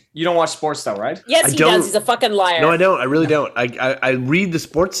 I guess you don't watch sports though, right? Yes, he does. He's a fucking liar. No, I don't. I really don't. I read the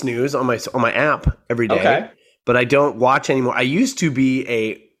sports news on my app every day. Okay. But I don't watch anymore. I used to be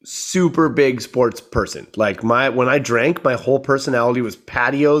a super big sports person. Like when I drank, my whole personality was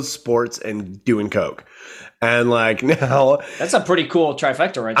patios, sports, and doing coke. And like now, that's a pretty cool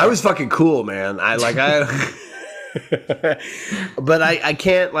trifecta, right there. I was fucking cool, man. But I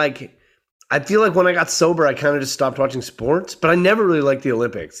can't like. I feel like when I got sober, I kind of just stopped watching sports, but I never really liked the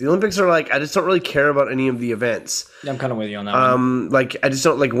Olympics. The Olympics are like, I just don't really care about any of the events. Yeah, I'm kind of with you on that one. Like, I just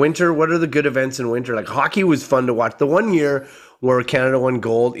don't like winter. What are the good events in winter? Like hockey was fun to watch. The one year where Canada won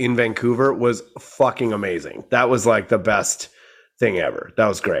gold in Vancouver was fucking amazing. That was like the best thing ever. That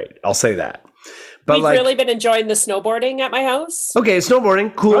was great. I'll say that. But we've really been enjoying the snowboarding at my house. Okay,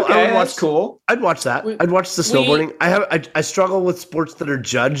 snowboarding, cool. Okay, that's cool. I'd watch that. I'd watch the snowboarding. I struggle with sports that are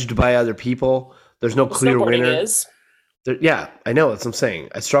judged by other people. There's no clear winner. Yeah, I know. That's what I'm saying.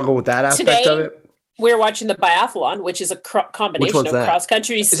 I struggle with that aspect of it. We're watching the biathlon, which is a combination of cross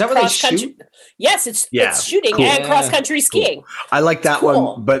country. Is that what they shoot? Yes, it's shooting and cross country skiing. Cool. I like that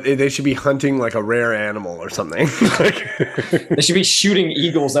one, but they should be hunting like a rare animal or something. They should be shooting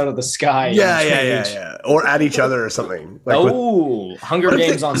eagles out of the sky. Yeah. Or at each other or something. Like Hunger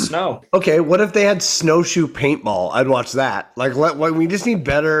Games on snow. Okay, what if they had snowshoe paintball? I'd watch that. Like we just need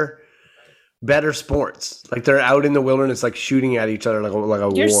better sports. Like they're out in the wilderness, like shooting at each other like a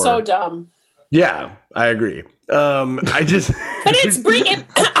war. You're so dumb. Yeah, I agree. I just. But it's bringing.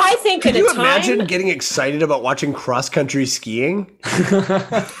 I think Can you imagine getting excited about watching cross country skiing?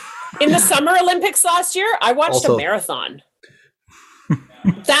 In the Summer Olympics last year, I watched a marathon.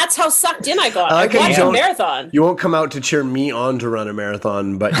 That's how sucked in I got. I watched a marathon. You won't come out to cheer me on to run a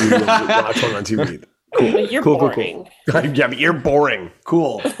marathon, but you will watch one on TV. Cool. You're boring. Cool. Yeah, but you're boring.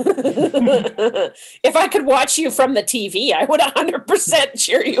 Cool. If I could watch you from the TV, I would 100%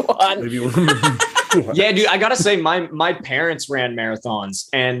 cheer you on. Yeah, dude, I gotta say, my parents ran marathons,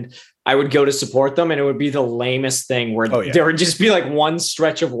 and I would go to support them, and it would be the lamest thing where there would just be like one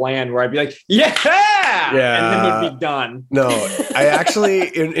stretch of land where I'd be like, yeah, and then it would be done. No, I actually,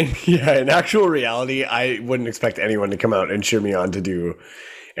 in actual reality, I wouldn't expect anyone to come out and cheer me on to do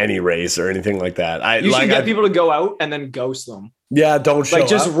any race or anything like that. You should get people to go out and then ghost them. Yeah, don't show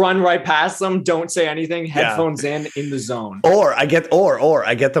just run right past them. Don't say anything. Headphones in the zone. Or I get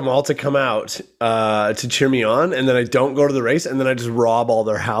them all to come out to cheer me on, and then I don't go to the race, and then I just rob all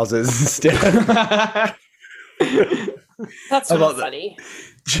their houses instead. That's not funny.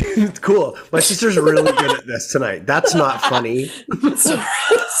 Cool. My sister's really good at this tonight. That's not funny.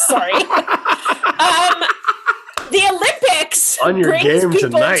 Sorry. The Olympics brings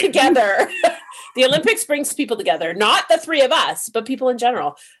people together. The Olympics brings people together, not the three of us, but people in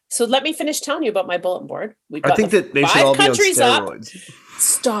general. So let me finish telling you about my bulletin board. We've got I think that they should all be on steroids.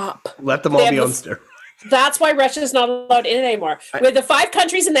 Stop. Let them all be on steroids. That's why Russia's not allowed in anymore. We have the 5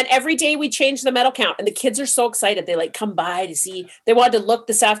 countries, and then every day we change the medal count. And the kids are so excited. They come by to see. They wanted to look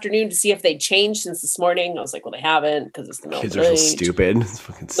this afternoon to see if they'd changed since this morning. I was like, well, they haven't because it's the middle of the night. Kids are so stupid. It's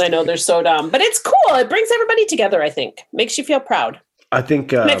fucking stupid. I know, they're so dumb. But it's cool. It brings everybody together, I think. Makes you feel proud. I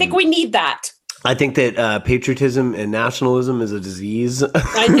think we need that. I think that patriotism and nationalism is a disease.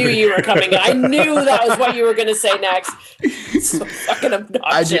 I knew you were coming. I knew that was what you were going to say next. So fucking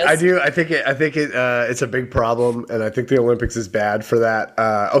obnoxious. I do. I think it's a big problem, and I think the Olympics is bad for that.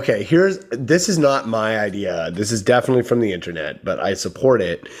 Okay, this is not my idea. This is definitely from the internet, but I support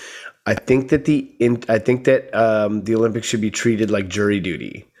it. I think that the Olympics should be treated like jury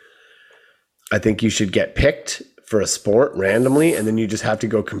duty. I think you should get picked for a sport randomly, and then you just have to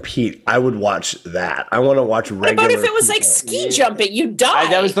go compete. I would watch that. I want to watch regular. What about if it was like ski jumping? You die.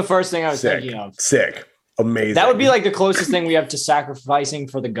 That was the first thing I was thinking of. Sick. Amazing. That would be like the closest thing we have to sacrificing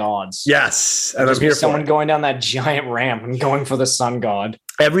for the gods. Yes. And I'm here for someone going down that giant ramp and going for the sun god.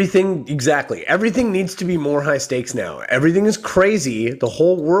 Exactly. Everything needs to be more high stakes now. Everything is crazy. The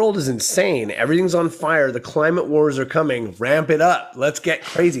whole world is insane. Everything's on fire. The climate wars are coming. Ramp it up. Let's get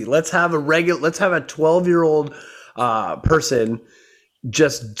crazy. Let's have a 12-year-old person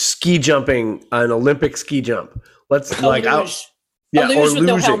just ski jumping an Olympic ski jump. Let's a luge with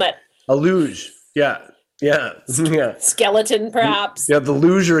no helmet. A luge. Yeah. Skeleton, perhaps. Yeah, the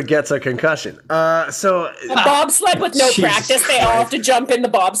loser gets a concussion. So a bobsled with no practice. They all have to jump in the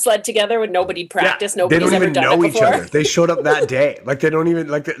bobsled together with nobody practice. Yeah, Nobody's ever done it before. They don't even know each other. They showed up that day. Like they don't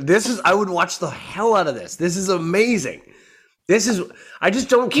even I would watch the hell out of this. This is amazing. I just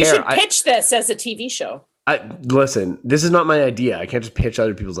don't care. You should pitch this as a TV show. Listen, this is not my idea. I can't just pitch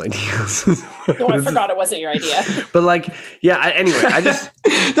other people's ideas. No, I forgot it wasn't your idea. But like, yeah. Anyway, I just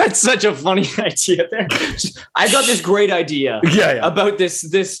that's such a funny idea. There, I got this great idea. Yeah. About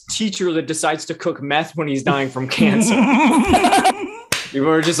this teacher that decides to cook meth when he's dying from cancer. People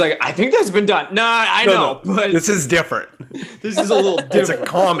are just like, I think that's been done. Nah, I know, but this is different. This is a little different. It's a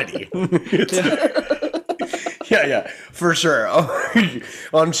comedy. Yeah, for sure.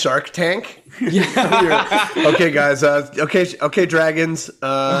 On Shark Tank. Yeah. Okay, guys. Okay, dragons.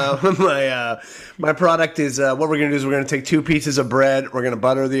 My product is what we're gonna do is we're gonna take 2 pieces of bread. We're gonna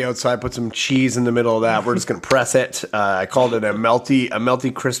butter the outside, put some cheese in the middle of that. We're just gonna press it. I called it a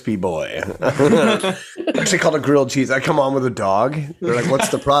melty crispy boy. Actually called it grilled cheese. I come on with a dog. They're like, "What's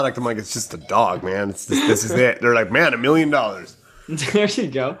the product?" I'm like, "It's just a dog, man. This is it." They're like, "Man, $1 million." There you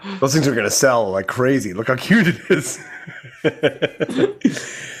go. Those things are gonna sell like crazy. Look how cute it is.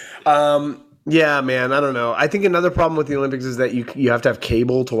 Yeah, man. I don't know. I think another problem with the Olympics is that you have to have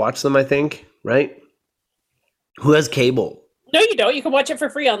cable to watch them. I think, right? Who has cable? No, you don't. You can watch it for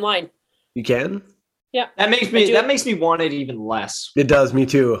free online. You can. Yeah, that makes me want it even less. It does me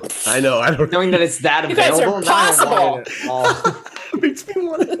too. I know. I don't knowing that it's that available. You guys are possible. It makes me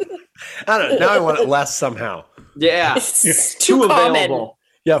want it. I don't know. Now I want it less somehow. Yeah, it's too available.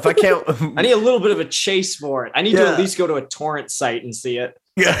 Yeah, if I can't, I need a little bit of a chase for it. I need to at least go to a torrent site and see it.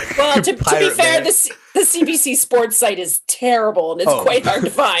 Yeah. Well, to be fair, the CBC Sports site is terrible and it's quite hard to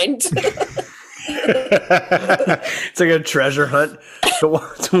find. It's like a treasure hunt to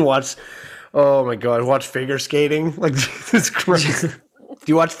watch. Oh my god, watch figure skating. Like Jesus Christ. Do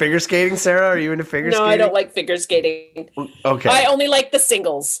you watch figure skating, Sarah? Are you into figure skating? No, I don't like figure skating. Okay. I only like the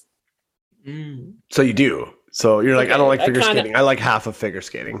singles. So you do. So you're like, I don't like figure skating. I like half of figure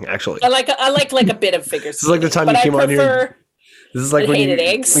skating, actually. I like a bit of figure skating. This is like the time you came on here. This is like when hated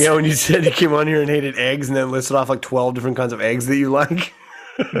eggs. Yeah, when you said you came on here and hated eggs and then listed off like 12 different kinds of eggs that you like.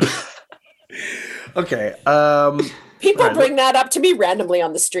 Okay. People bring that up to me randomly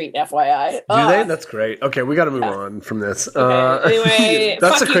on the street, FYI. Do they? That's great. Okay, we got to move on from this. Okay. Anyway,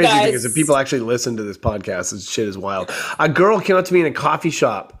 that's the crazy thing is that people actually listen to this podcast. This shit is wild. A girl came up to me in a coffee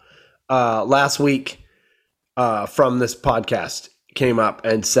shop last week from this podcast. Came up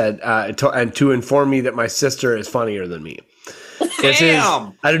and said, and to inform me that my sister is funnier than me.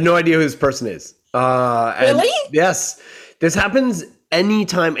 Damn. I have no idea who this person is. Really? Yes. This happens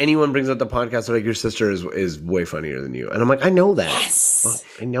anytime anyone brings up the podcast. They're like, your sister is way funnier than you. And I'm like, I know that. Yes.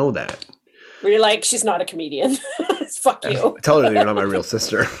 I know that. Where you're like, she's not a comedian. Fuck you. I tell her that you're not my real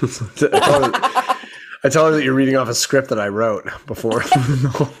sister. I tell her that you're reading off a script that I wrote before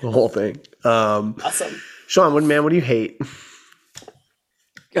the whole thing. Awesome. Sean, what do you hate?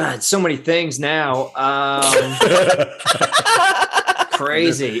 God, so many things now.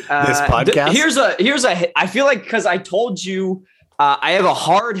 Crazy. This podcast. Here's a. I feel like because I told you I have a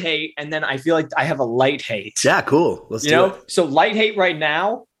hard hate, and then I feel like I have a light hate. Yeah, cool. Let's do it. So light hate right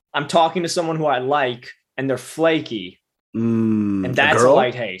now. I'm talking to someone who I like, and they're flaky, and that's a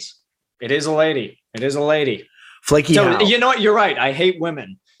light hate. It is a lady. Flaky. So how? you know what? You're right. I hate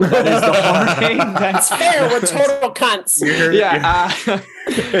women. That is the hard hate. That's fair. We're total cunts.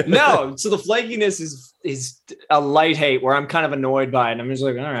 No. So the flakiness is a light hate where I'm kind of annoyed by it. I'm just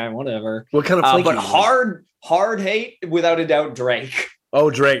like, all right, whatever. What kind of flaky? But hard hate, without a doubt, Drake.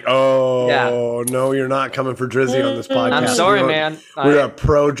 Oh, Drake. Oh, yeah. No, you're not coming for Drizzy on this podcast. I'm sorry, man. We're a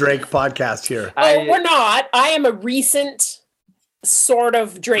pro Drake podcast here. We're not. I am a recent sort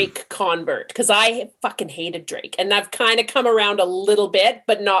of Drake convert because I fucking hated Drake and I've kind of come around a little bit,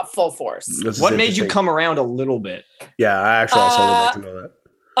 but not full force. What made you come around a little bit? Yeah, I actually also would like to know that.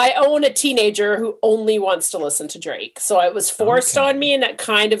 I own a teenager who only wants to listen to Drake. So it was forced on me and it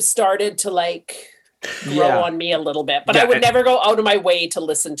kind of started to like grow on me a little bit, but I would never go out of my way to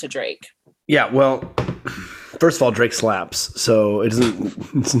listen to Drake. Yeah, well, first of all, Drake slaps, so it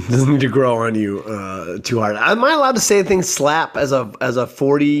doesn't need to grow on you too hard. Am I allowed to say things slap as a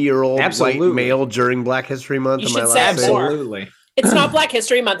 40-year-old white male during Black History Month? You should say absolutely. It's not Black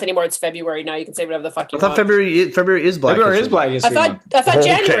History Month anymore. It's February now. You can say whatever the fuck you want. I thought February is Black History Month. I thought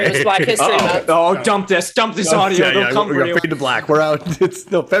January was Black History Month. Oh, dump this audio. Yeah, Don't come for you. Fade to black. We're out.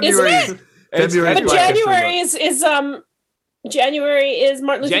 February. Isn't it? February. But January is January is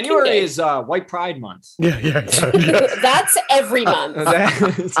Martin Luther King Day. January is White Pride Month. Yeah. That's every month.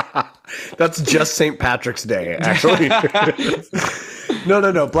 That's just St. Patrick's Day, actually.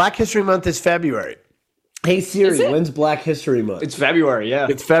 No. Black History Month is February. Hey Siri, when's Black History Month? It's February, yeah.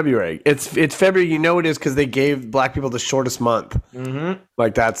 It's February. It's February. You know it is because they gave Black people the shortest month. Mm-hmm.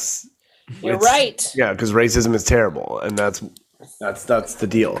 Like that's. You're right. Yeah, because racism is terrible, and that's the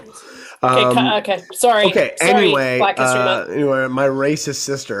deal. Okay. Sorry. Okay. Sorry, Anyway, Black History Month. anyway, my racist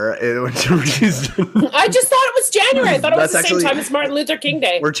sister. I just thought it was January. I thought it was That's the same time as Martin Luther King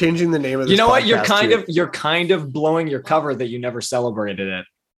Day. We're changing the name of this. You know what? podcast You're kind of blowing your cover that you never celebrated it.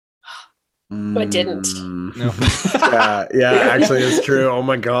 I didn't. No. yeah. Actually, it's true. Oh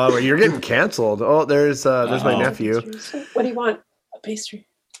my god, you're getting canceled. Oh, there's my nephew. What do you want? A pastry.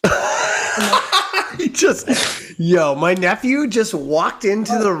 My nephew just walked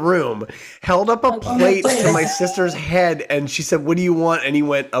into the room, held up a plate to my sister's head, and she said, "What do you want?" And he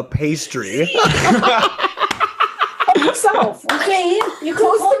went, "A pastry." Yourself, okay? You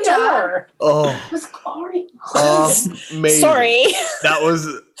close the door. Oh, amazing! Sorry, that was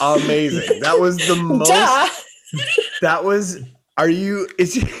amazing. That was the most. Duh. That was. Are you?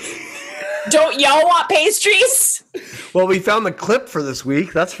 Don't y'all want pastries? Well, we found the clip for this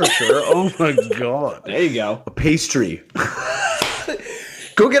week. That's for sure. Oh my god! There you go. A pastry.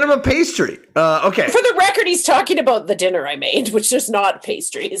 Go get him a pastry. Okay. For the record, he's talking about the dinner I made, which is not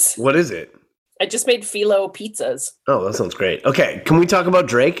pastries. What is it? I just made phyllo pizzas. Oh, that sounds great. Okay, can we talk about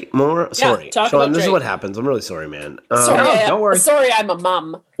Drake more? Sorry, talk Sean. about This is Drake. what happens. I'm really sorry, man. Sorry, don't worry. Sorry, I'm a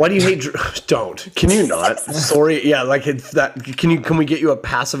mom. Why do you hate? Don't. Can you not? Sorry. Yeah, like it's that. Can we get you a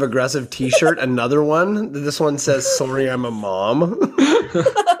passive aggressive T-shirt? Another one. This one says, "Sorry, I'm a mom."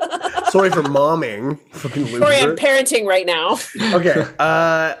 Sorry for momming. Fucking loser. Sorry, I'm parenting right now. Okay.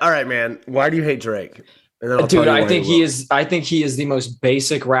 All right, man. Why do you hate Drake? And then I'll tell Dude, you I why think you he will. is. I think he is the most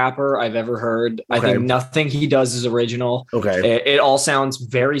basic rapper I've ever heard. I Okay. think nothing he does is original. Okay. It all sounds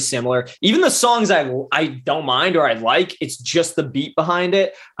very similar. Even the songs I don't mind or I like. It's just the beat behind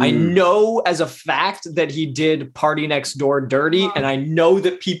it. I know as a fact that he did "Party Next Door" dirty, and I know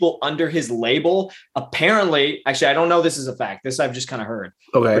that people under his label apparently. Actually, I don't know. This is a fact. This I've just kind of heard.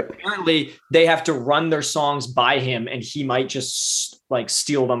 Okay. Apparently, they have to run their songs by him, and he might just like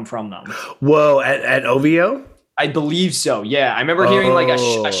steal them from them. Whoa. At OVO. I believe so. Yeah. I remember hearing like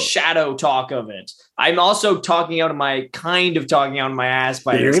Oh. a shadow talk of it. I'm also talking out of my ass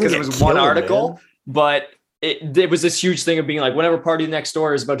by Yeah, you're this because gonna it was get one killed, article, man. but it was this huge thing of being like, whenever Party Next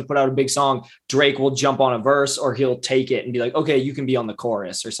Door is about to put out a big song, Drake will jump on a verse or he'll take it and be like, okay, you can be on the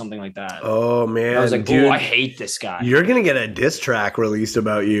chorus or something like that. Oh man. I was like, dude, oh, I hate this guy. you're gonna get a diss track released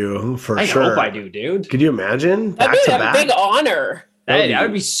about you for I sure. hope I do, dude. Could you imagine? That'd be a big honor. Hey, I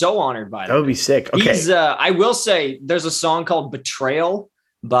would be so honored by that. That would be sick. Okay. He's, I will say there's a song called Betrayal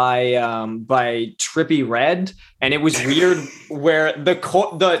by Trippie Redd, and it was weird where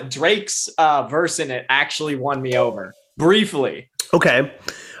the Drake's verse in it actually won me over briefly. Okay.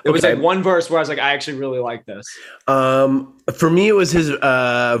 It was like one verse where I was like, I actually really like this. For me, it was his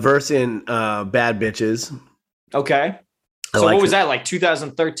verse in Bad Bitches. Okay. I So liked what was it. that, like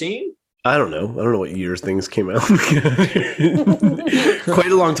 2013? I don't know. I don't know what years things came out. Quite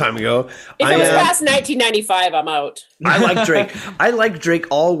a long time ago. If it was past 1995, I'm out. I like Drake. I like Drake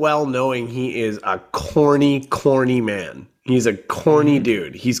all well knowing he is a corny man. He's a corny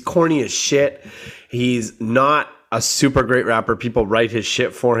dude. He's corny as shit. He's not a super great rapper. People write his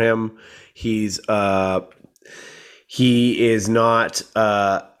shit for him. He is not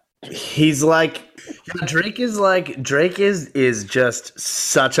he's like Drake is just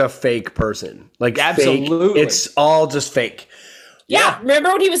such a fake person. Like Absolutely. fake. It's all just fake. Yeah.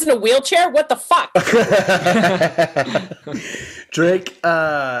 Remember when he was in a wheelchair? What the fuck? Drake,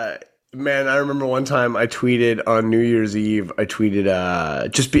 man, I remember one time I tweeted on New Year's Eve. I tweeted,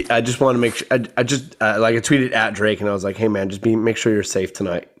 I just want to make sure. I tweeted at Drake, and I was like, "Hey, man, just make sure you're safe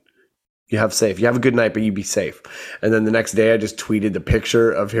tonight. You have a good night, but you be safe." And then the next day, I just tweeted the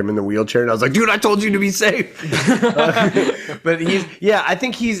picture of him in the wheelchair, and I was like, "Dude, I told you to be safe." But I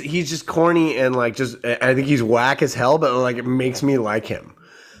think he's just corny and like I think he's whack as hell, but like it makes me like him.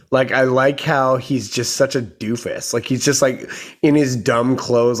 Like, I like how he's just such a doofus. Like, he's just like in his dumb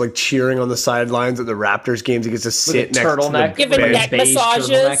clothes, like cheering on the sidelines at the Raptors games. He gets to sit next to the giving neck massages.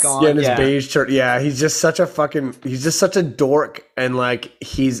 Yeah, in his beige shirt. Yeah, he's just such a dork. And like,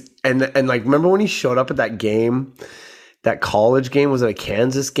 and like, remember when he showed up at that game? That college game, was it a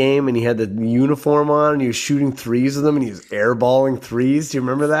Kansas game? And he had the uniform on and he was shooting threes with them and he was airballing threes. Do you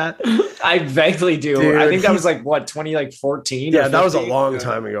remember that? I vaguely do. Dude, I think that was like, what, 2014? Yeah, that was a long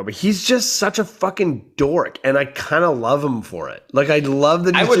time ago. But he's just such a fucking dork. And I kind of love him for it. Like, I love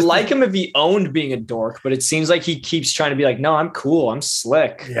that I would like him if he owned being a dork, but it seems like he keeps trying to be like, no, I'm cool. I'm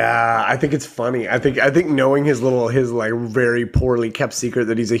slick. Yeah, I think it's funny. I think knowing his like very poorly kept secret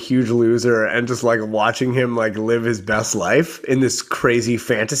that he's a huge loser and just like watching him like live his best life in this crazy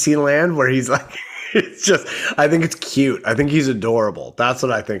fantasy land where he's like, it's just, I think it's cute. I think he's adorable. That's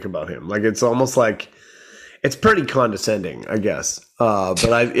what I think about him. Like, it's almost like, It's pretty condescending, I guess. But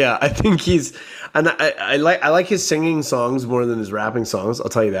I think he's, and I like his singing songs more than his rapping songs. I'll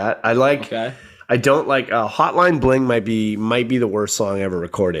tell you that. I don't like Hotline Bling might be the worst song ever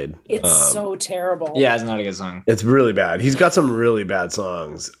recorded. It's so terrible. Yeah, it's not a good song. It's really bad. He's got some really bad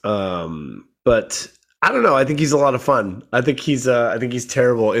songs. But I don't know. I think he's a lot of fun. I think he's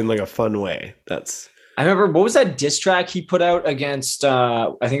terrible in like a fun way. I remember, what was that diss track he put out against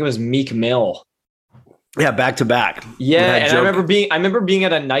I think it was Meek Mill. Yeah, back to back. Yeah, and I remember being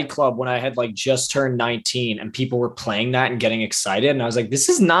at a nightclub when I had like just turned 19 and people were playing that and getting excited, and I was like, this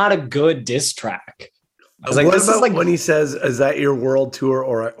is not a good diss track. I was like, what this about is like when he says, "Is that your world tour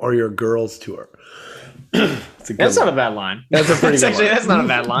or your girls tour?" That's not a bad line. That's a pretty good line. That's not a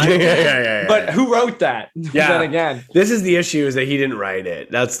bad line. Yeah. But who wrote that? Yeah. Then again, this is the issue, is that he didn't write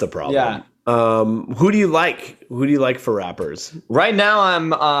it. That's the problem. Yeah. Who do you like? Who do you like for rappers? Right now,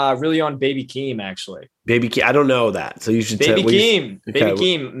 I'm really on Baby Keem, actually. Baby Keem. I don't know that, so you should Baby Keem. Okay. Baby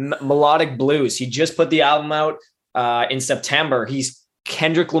Keem, Melodic Blues. He just put the album out in September. He's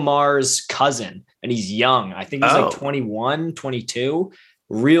Kendrick Lamar's cousin, and he's young. I think he's like 21, 22.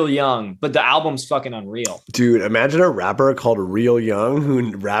 Real young, but the album's fucking unreal. Dude, imagine a rapper called Real Young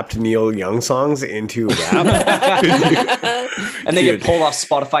who rapped Neil Young songs into rap. And they get pulled off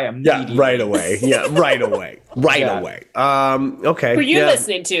Spotify immediately. Yeah, right away. Right away. Okay. Who are you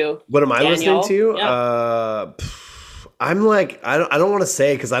listening to? What am I Daniel? listening to? Yeah. I'm like, I don't want to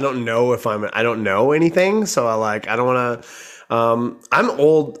say, because I don't know I don't know anything. So I don't want to, I'm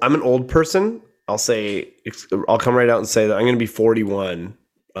an old person. I'll come right out and say that I'm going to be 41.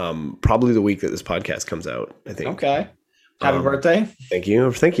 Probably the week that this podcast comes out, I think. Okay. Happy birthday. Thank you.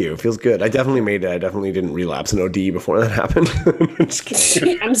 It feels good. I definitely made it. I definitely didn't relapse in OD before that happened.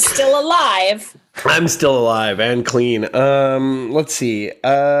 I'm still alive. I'm still alive and clean. Let's see.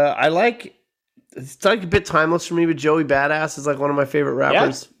 It's like a bit timeless for me, but Joey Badass is like one of my favorite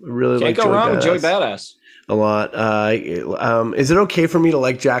rappers. Yeah. I really like Joey Badass. Can't go wrong with Joey Badass. A lot. Is it okay for me to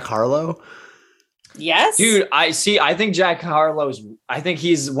like Jack Harlow? Yes. Dude, I think Jack Harlow's, I think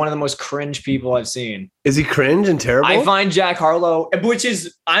he's one of the most cringe people I've seen. Is he cringe and terrible? I find Jack Harlow, which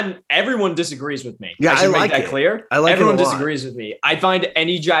is, everyone disagrees with me. Yeah, I should like make that it. clear. I like everyone it a lot. disagrees with me. I find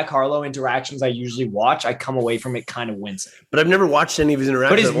any Jack Harlow interactions I usually watch, I come away from it kind of wincing. But I've never watched any of his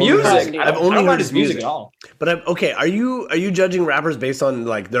interactions. But his music, I've only heard his music at all. But okay, are you judging rappers based on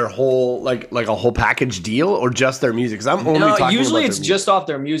like their whole like a whole package deal, or just their music? Because I'm only talking usually about it's their just off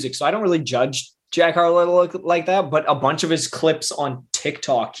their music, so I don't really judge Jack Harlow like that, but a bunch of his clips on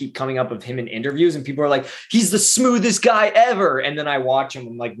TikTok keep coming up of him in interviews, and people are like, he's the smoothest guy ever. And then I watch him,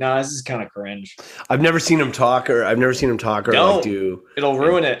 I'm like, nah, this is kind of cringe. I've never seen him talk or like do. It'll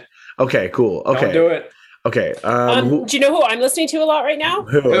ruin it. Okay, cool. Okay. Don't do it. Okay. Do you know who I'm listening to a lot right now?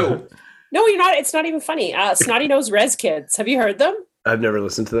 Who? No, you're not. It's not even funny. Snotty Nose Rez Kids. Have you heard them? I've never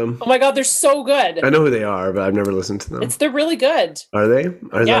listened to them. Oh my God, they're so good. I know who they are, but I've never listened to them. They're really good. Are they?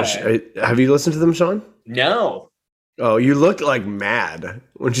 Have you listened to them, Sean? No. Oh, you looked like mad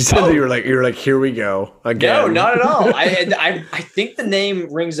when you said that. You were like, here we go again. No, not at all. I think the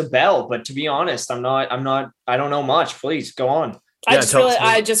name rings a bell, but to be honest, I don't know much. Please go on.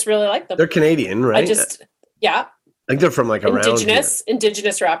 I just really like them. They're Canadian, right? Yeah. I think they're from like around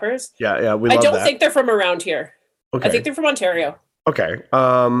indigenous rappers. Yeah. I don't think they're from around here. Okay. I think they're from Ontario. Okay.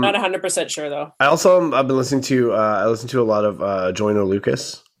 Not 100% sure though. I've been listening to I listen to a lot of Joyner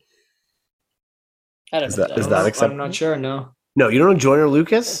Lucas. Is that acceptable? I'm not sure. No, you don't know Joyner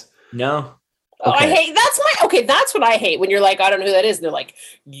Lucas? No. Oh, I hate that's what I hate when you're like, I don't know who that is, and they're like,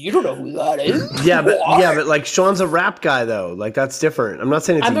 you don't know who that is. but like Sean's a rap guy though. Like that's different. I'm not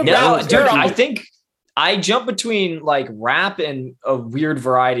saying it's dude, I think I jump between like rap and a weird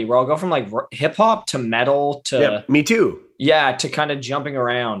variety where I'll go from like hip hop to metal to me too. Yeah, to kind of jumping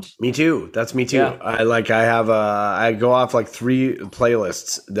around. Me too. That's me too. Yeah. I go off like 3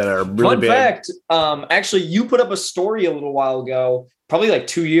 playlists that are really big. Fun fact, actually you put up a story a little while ago, probably like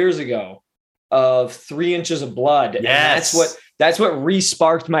 2 years ago, of 3 Inches of Blood. Yes. And that's what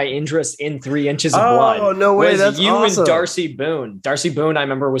re-sparked my interest in 3 Inches of Blood. Oh, no way. That's awesome. And Darcy Boone. Darcy Boone, I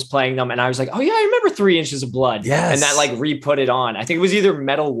remember, was playing them, and I was like, oh yeah, I remember 3 Inches of Blood. Yes. And that like re-put it on. I think it was either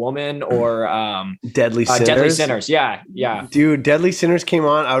Metal Woman or Deadly Sinners. Deadly Sinners. Yeah. Dude, Deadly Sinners came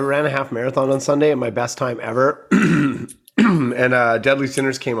on. I ran a half marathon on Sunday at my best time ever. And Deadly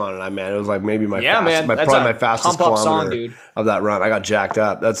Sinners came on, and it was like maybe my fastest kilometer song, dude. Of that run. I got jacked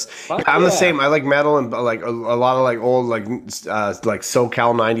up. I'm the same. I like metal and like a lot of like old like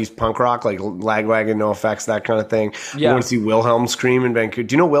SoCal 90s punk rock, like Lagwagon, No Effects, that kind of thing. Yeah. I want to see Wilhelm Scream in Vancouver.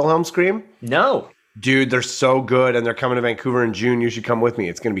 Do you know Wilhelm Scream? No. Dude, they're so good, and they're coming to Vancouver in June. You should come with me.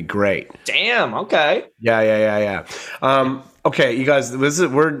 It's going to be great. Damn. Okay. Yeah. Okay, you guys, we've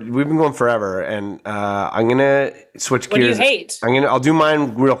been going forever, and I'm gonna switch gears. What do you hate? I'll do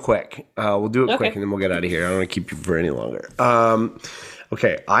mine real quick. We'll do it quick, and then we'll get out of here. I don't want to keep you for any longer.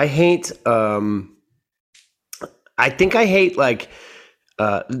 Okay, I hate. I think I hate like.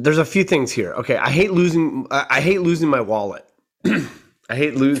 There's a few things here. Okay, I hate losing. I hate losing my wallet.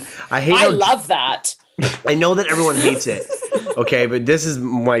 I love that. I know that everyone hates it. Okay, but this is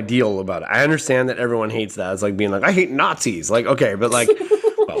my deal about it. I understand that everyone hates that. It's like being like, I hate Nazis. Like, okay, but like,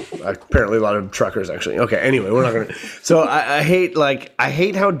 well, apparently a lot of truckers actually. Okay, anyway, we're not gonna. So I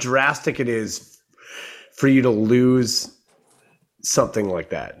hate how drastic it is for you to lose something like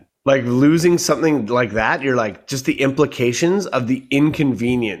that. Like losing something like that, you're like just the implications of the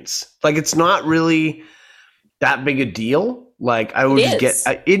inconvenience. Like it's not really that big a deal. Like I would just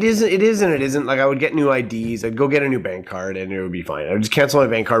get it is and it isn't. Like I would get new IDs. I'd go get a new bank card and it would be fine. I would just cancel my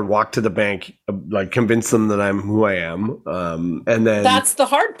bank card, walk to the bank, like convince them that I'm who I am. And then that's the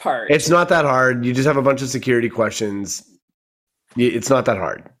hard part. It's not that hard. You just have a bunch of security questions. It's not that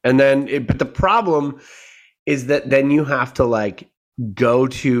hard. And then, but the problem is that then you have to like go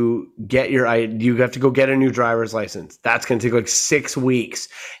to get you have to go get a new driver's license. That's going to take like 6 weeks.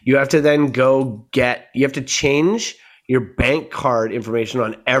 You have to then you have to change your bank card information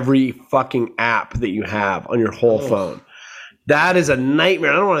on every fucking app that you have on your whole phone. That is a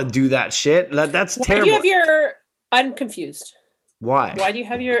nightmare. I don't want to do that shit. That's terrible. I'm confused. Why? Why do you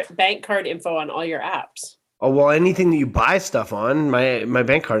have your bank card info on all your apps? Oh, well, anything that you buy stuff on, my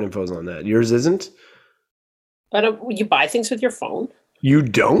bank card info is on that. Yours isn't? You buy things with your phone? You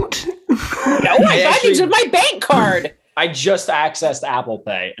don't? No, I buy things with my bank card. I just accessed Apple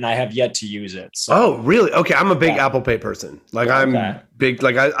Pay and I have yet to use it. So. Oh, really? Okay, I'm a big Apple Pay person. Like I'm big.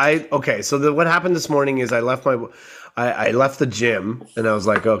 Like okay. So what happened this morning is I left the gym and I was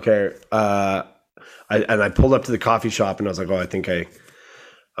like, okay. I pulled up to the coffee shop and I was like, oh, I think it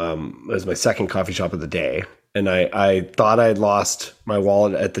was my second coffee shop of the day. And I thought I had lost my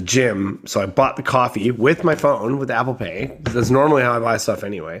wallet at the gym. So I bought the coffee with my phone with Apple Pay. That's normally how I buy stuff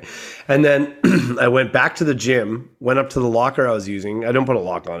anyway. And then I went back to the gym, went up to the locker I was using. I don't put a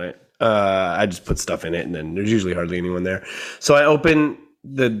lock on it. I just put stuff in it and then there's usually hardly anyone there. So I open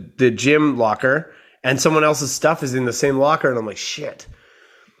the gym locker and someone else's stuff is in the same locker. And I'm like, shit.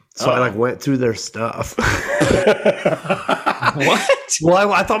 So I like went through their stuff. What?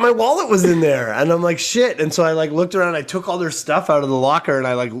 Well, I thought my wallet was in there and I'm like, shit. And so I like looked around, I took all their stuff out of the locker and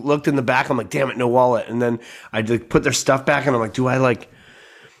I like looked in the back. I'm like, damn it, no wallet. And then I like put their stuff back and I'm like,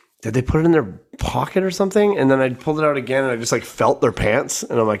 did they put it in their pocket or something? And then I pulled it out again and I just like felt their pants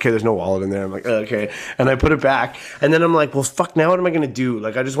and I'm like, okay, there's no wallet in there. I'm like, okay. And I put it back and then I'm like, well, fuck, now what am I going to do?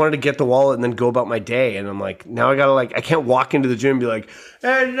 Like, I just wanted to get the wallet and then go about my day. And I'm like, now I got to like, I can't walk into the gym and be like,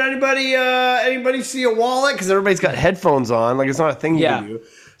 hey, did anybody see a wallet? Cause everybody's got headphones on. Like it's not a thing you can do.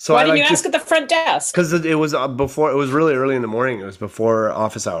 So why didn't you ask at the front desk? Cause it was it was really early in the morning. It was before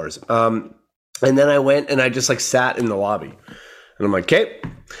office hours. And then I went and I just like sat in the lobby and I'm like, okay,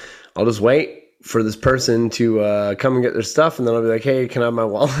 I'll just wait for this person to come and get their stuff, and then I'll be like, hey, can I have my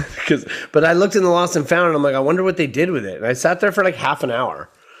wallet? But I looked in the lost and found, and I'm like, I wonder what they did with it. And I sat there for like half an hour,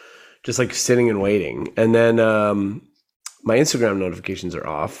 just like sitting and waiting. And then my Instagram notifications are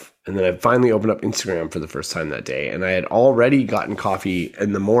off, and then I finally opened up Instagram for the first time that day, and I had already gotten coffee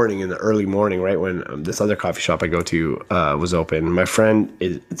in the morning, in the early morning, right when this other coffee shop I go to was open. My friend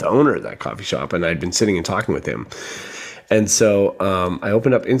is the owner of that coffee shop, and I'd been sitting and talking with him. And so I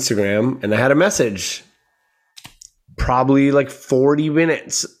opened up Instagram and I had a message probably like 40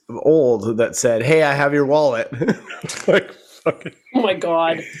 minutes old that said, hey, I have your wallet. Like, fucking. Oh my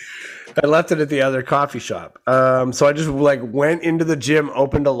God. I left it at the other coffee shop. So I just like went into the gym,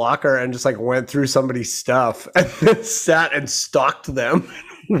 opened a locker and just like went through somebody's stuff and then sat and stalked them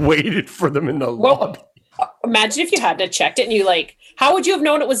and waited for them in the lobby. Imagine if you hadn't checked it and you like, how would you have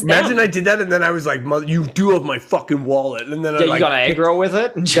known it was them? Imagine I did that and then I was like, you do have my fucking wallet. And then I you got aggro with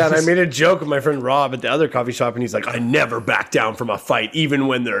it? Yeah, and I made a joke with my friend Rob at the other coffee shop and he's like, I never back down from a fight, even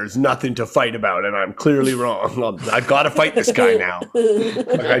when there's nothing to fight about and I'm clearly wrong. I've got to fight this guy now.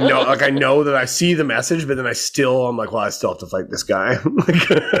 I know that I see the message, but then I'm like, well, I still have to fight this guy.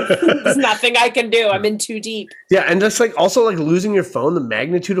 There's nothing I can do. I'm in too deep. Yeah, and just like also like losing your phone, the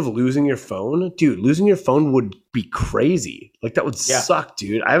magnitude of losing your phone, dude, losing your phone would be crazy. Like that would suck,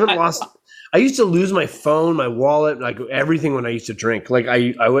 dude. I haven't lost. I used to lose my phone, my wallet, like everything when I used to drink. Like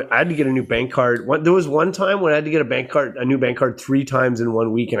I had to get a new bank card. There was one time when I had to get a new bank card 3 times in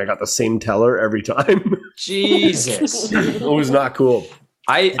 1 week, and I got the same teller every time. Jesus, it was not cool.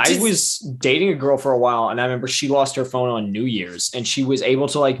 I was dating a girl for a while, and I remember she lost her phone on New Year's, and she was able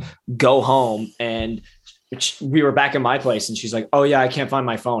to like go home, and we were back in my place, and she's like, "Oh yeah, I can't find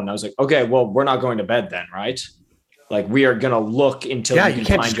my phone." And I was like, "Okay, well, we're not going to bed then, right? Like we are gonna look until you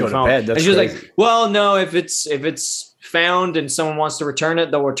can find your phone." And she was like, "Well, no, if it's found and someone wants to return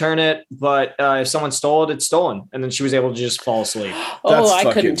it, they'll return it. But if someone stole it, it's stolen." And then she was able to just fall asleep.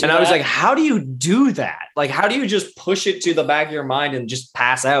 I couldn't. I was like, "How do you do that? Like, how do you just push it to the back of your mind and just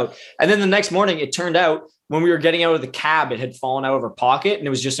pass out?" And then the next morning, it turned out when we were getting out of the cab, it had fallen out of her pocket and it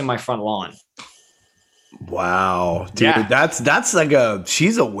was just in my front lawn. Wow, dude, that's like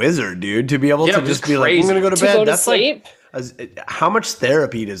she's a wizard, dude. To be able to just be like, I'm gonna go to bed. That's sleep. Like, how much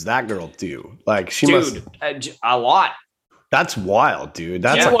therapy does that girl do? Like, a lot. That's wild, dude.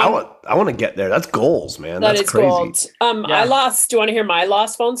 That's I want to get there. That's goals, man. That's crazy. Gold. I lost. Do you want to hear my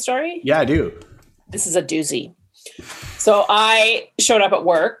lost phone story? Yeah, I do. This is a doozy. So I showed up at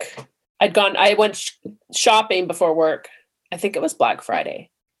work. I went shopping before work. I think it was Black Friday.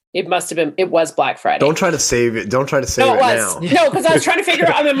 It must have been. It was Black Friday. Don't try to save it. Don't try to save it now. No, because I was trying to figure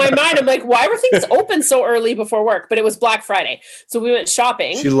out. In my mind, I'm like, why were things open so early before work? But it was Black Friday, so we went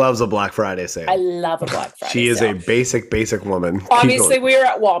shopping. She loves a Black Friday sale. I love a Black Friday. She is a basic woman. Obviously, we were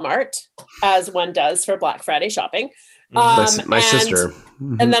at Walmart, as one does for Black Friday shopping. My sister.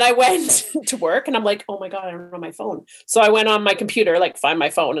 And then I went to work, and I'm like, oh my god, I don't know my phone. So I went on my computer, like find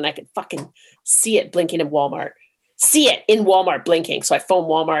my phone, and I could fucking see it blinking in Walmart. See it in Walmart blinking. So I phone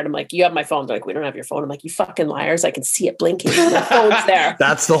Walmart. I'm like, you have my phone. They're like, we don't have your phone. I'm like, you fucking liars. I can see it blinking. My phone's there.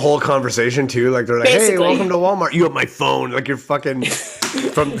 That's the whole conversation too. Like they're like, hey, welcome to Walmart. You have my phone. Like you're fucking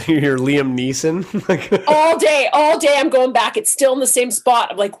from your Liam Neeson. all day I'm going back. It's still in the same spot.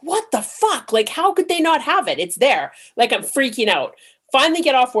 I'm like, what the fuck? Like, how could they not have it? It's there. Like I'm freaking out. Finally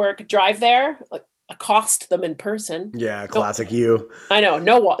get off work, drive there, like accost them in person. Yeah. Classic you. I know.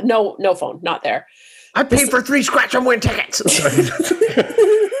 No phone. Not there. I paid for 3 scratch and win tickets. The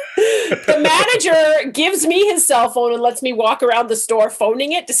manager gives me his cell phone and lets me walk around the store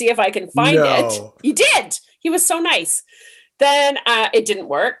phoning it to see if I can find it. He did. He was so nice. Then it didn't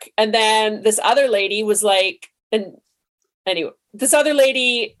work. And then this other lady was like, this other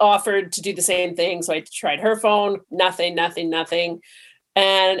lady offered to do the same thing. So I tried her phone. Nothing.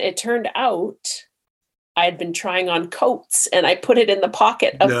 And it turned out I had been trying on coats and I put it in the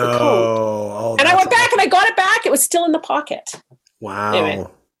pocket of the coat. And I went back and I got it back. It was still in the pocket. Wow. Anyway,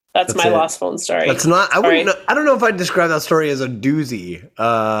 that's my lost phone story. That's not, I don't know if I'd describe that story as a doozy.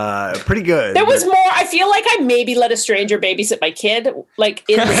 Pretty good. There was more. I feel like I maybe let a stranger babysit my kid, like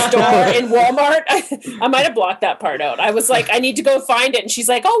in the store in Walmart. I might have blocked that part out. I was like, I need to go find it. And she's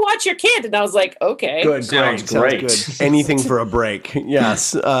like, oh, watch your kid. And I was like, okay. Good. Sounds great. Good. Anything for a break.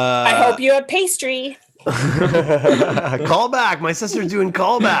 Yes. I hope you have pastry. Call back. My sister's doing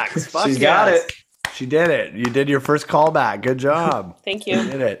callbacks. Fuck, she's got it. She did it. You did your first callback. Good job. Thank you. You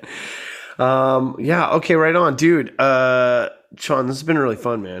did it. Yeah. Okay. Right on, dude. Sean, this has been really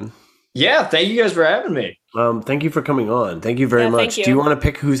fun, man. Yeah. Thank you guys for having me. Thank you for coming on. Thank you very much. Do you want to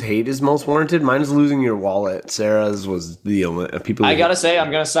pick whose hate is most warranted? Mine is losing your wallet. Sarah's was the people. I gotta say, I'm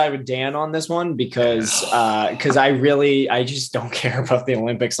gonna side with Dan on this one because I just don't care about the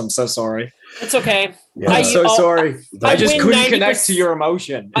Olympics. I'm so sorry. It's okay. Yeah. I'm so sorry. I just couldn't connect to your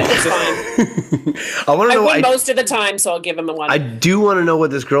emotion. It's fine. I want to know. I win most of the time, so I'll give him the one. I do want to know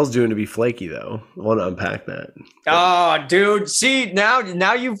what this girl's doing to be flaky, though. I want to unpack that. Oh, dude. See, now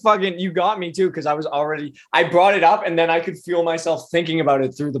you got me too, because I brought it up and then I could feel myself thinking about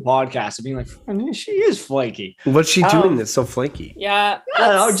it through the podcast and being like, she is flaky. What's she doing that's so flaky? Yeah. I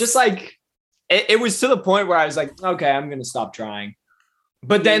don't know. Just like, it was to the point where I was like, okay, I'm going to stop trying.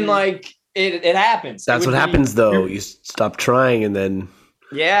 But then like, it happens. That's what happens though. You stop trying and then.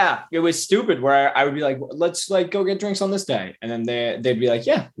 Yeah, it was stupid where I would be like, let's like go get drinks on this day. And then they'd be like,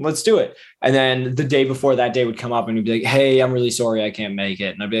 yeah, let's do it. And then the day before that day would come up and we'd be like, hey, I'm really sorry I can't make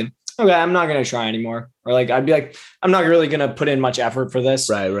it. And I'd be like, okay, I'm not going to try anymore. Or like, I'd be like, I'm not really going to put in much effort for this.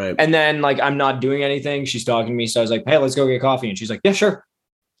 Right. And then like, I'm not doing anything. She's talking to me. So I was like, hey, let's go get coffee. And she's like, yeah, sure.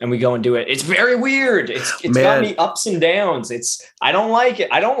 And we go and do it. It's very weird. It's got me ups and downs. I don't like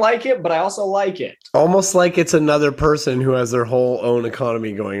it, but I also like it. Almost like it's another person who has their whole own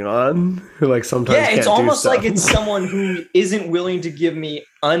economy going on, who like sometimes can't it's almost do stuff. Like it's someone who isn't willing to give me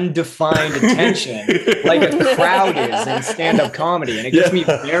undefined attention like a crowd is in stand-up comedy, and it gets me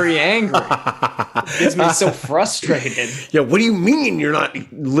very angry. It gets me so frustrated. Yeah, what do you mean you're not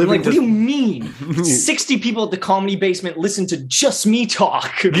living? Like, what do you mean? 60 people at the Comedy Basement listen to just me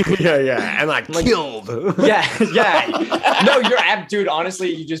talk. Yeah, and I killed. Yeah. No, dude.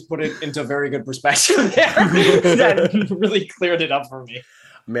 Honestly, you just put it into very good perspective there. That really cleared it up for me.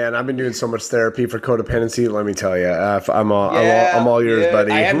 Man, I've been doing so much therapy for codependency. Let me tell you, I'm all yours,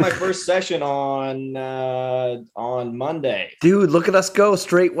 buddy. I had my first session on Monday. Dude, look at us go,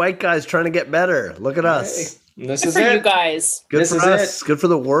 straight white guys trying to get better. Look at us. This Good is for it. you guys. Good This for is us. Good for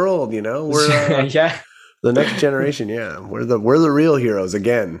the world. You know, we're yeah. the next generation. Yeah, we're the real heroes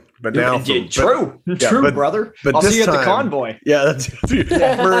again. But now, true, brother. But I'll this see you at the time- convoy. Yeah, that's we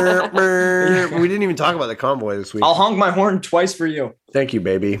didn't even talk about the convoy this week. I'll honk my horn twice for you. Thank you,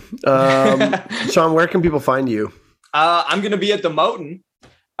 baby. Sean, where can people find you? I'm going to be at the Moten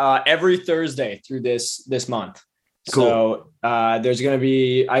every Thursday through this month. Cool. So there's going to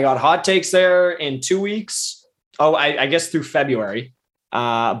be, I got hot takes there in 2 weeks. Oh, I guess through February.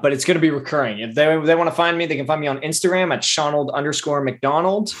 But it's going to be recurring. If they want to find me, they can find me on Instagram at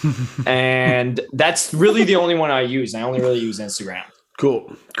Shonald_McDonald. And that's really the only one I use. I only really use Instagram.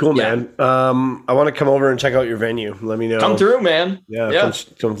 Cool, man. I want to come over and check out your venue. Let me know. Come through, man. Yeah.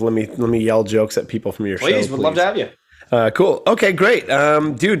 Come, let me yell jokes at people from your show. Please, would love to have you. Cool. Okay, great.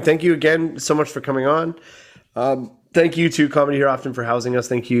 Dude, thank you again so much for coming on. Thank you to Comedy Here Often for housing us.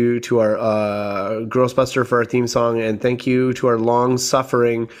 Thank you to our Grossbuster for our theme song, and thank you to our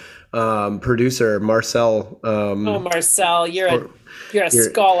long-suffering producer Marcel. Marcel, you're a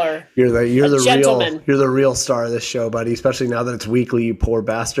scholar. You're the gentleman. You're the real star of this show, buddy. Especially now that it's weekly, you poor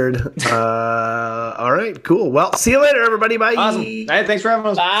bastard. All right, cool. Well, see you later, everybody. Bye. Awesome. Hey, thanks for having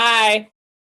us. Bye.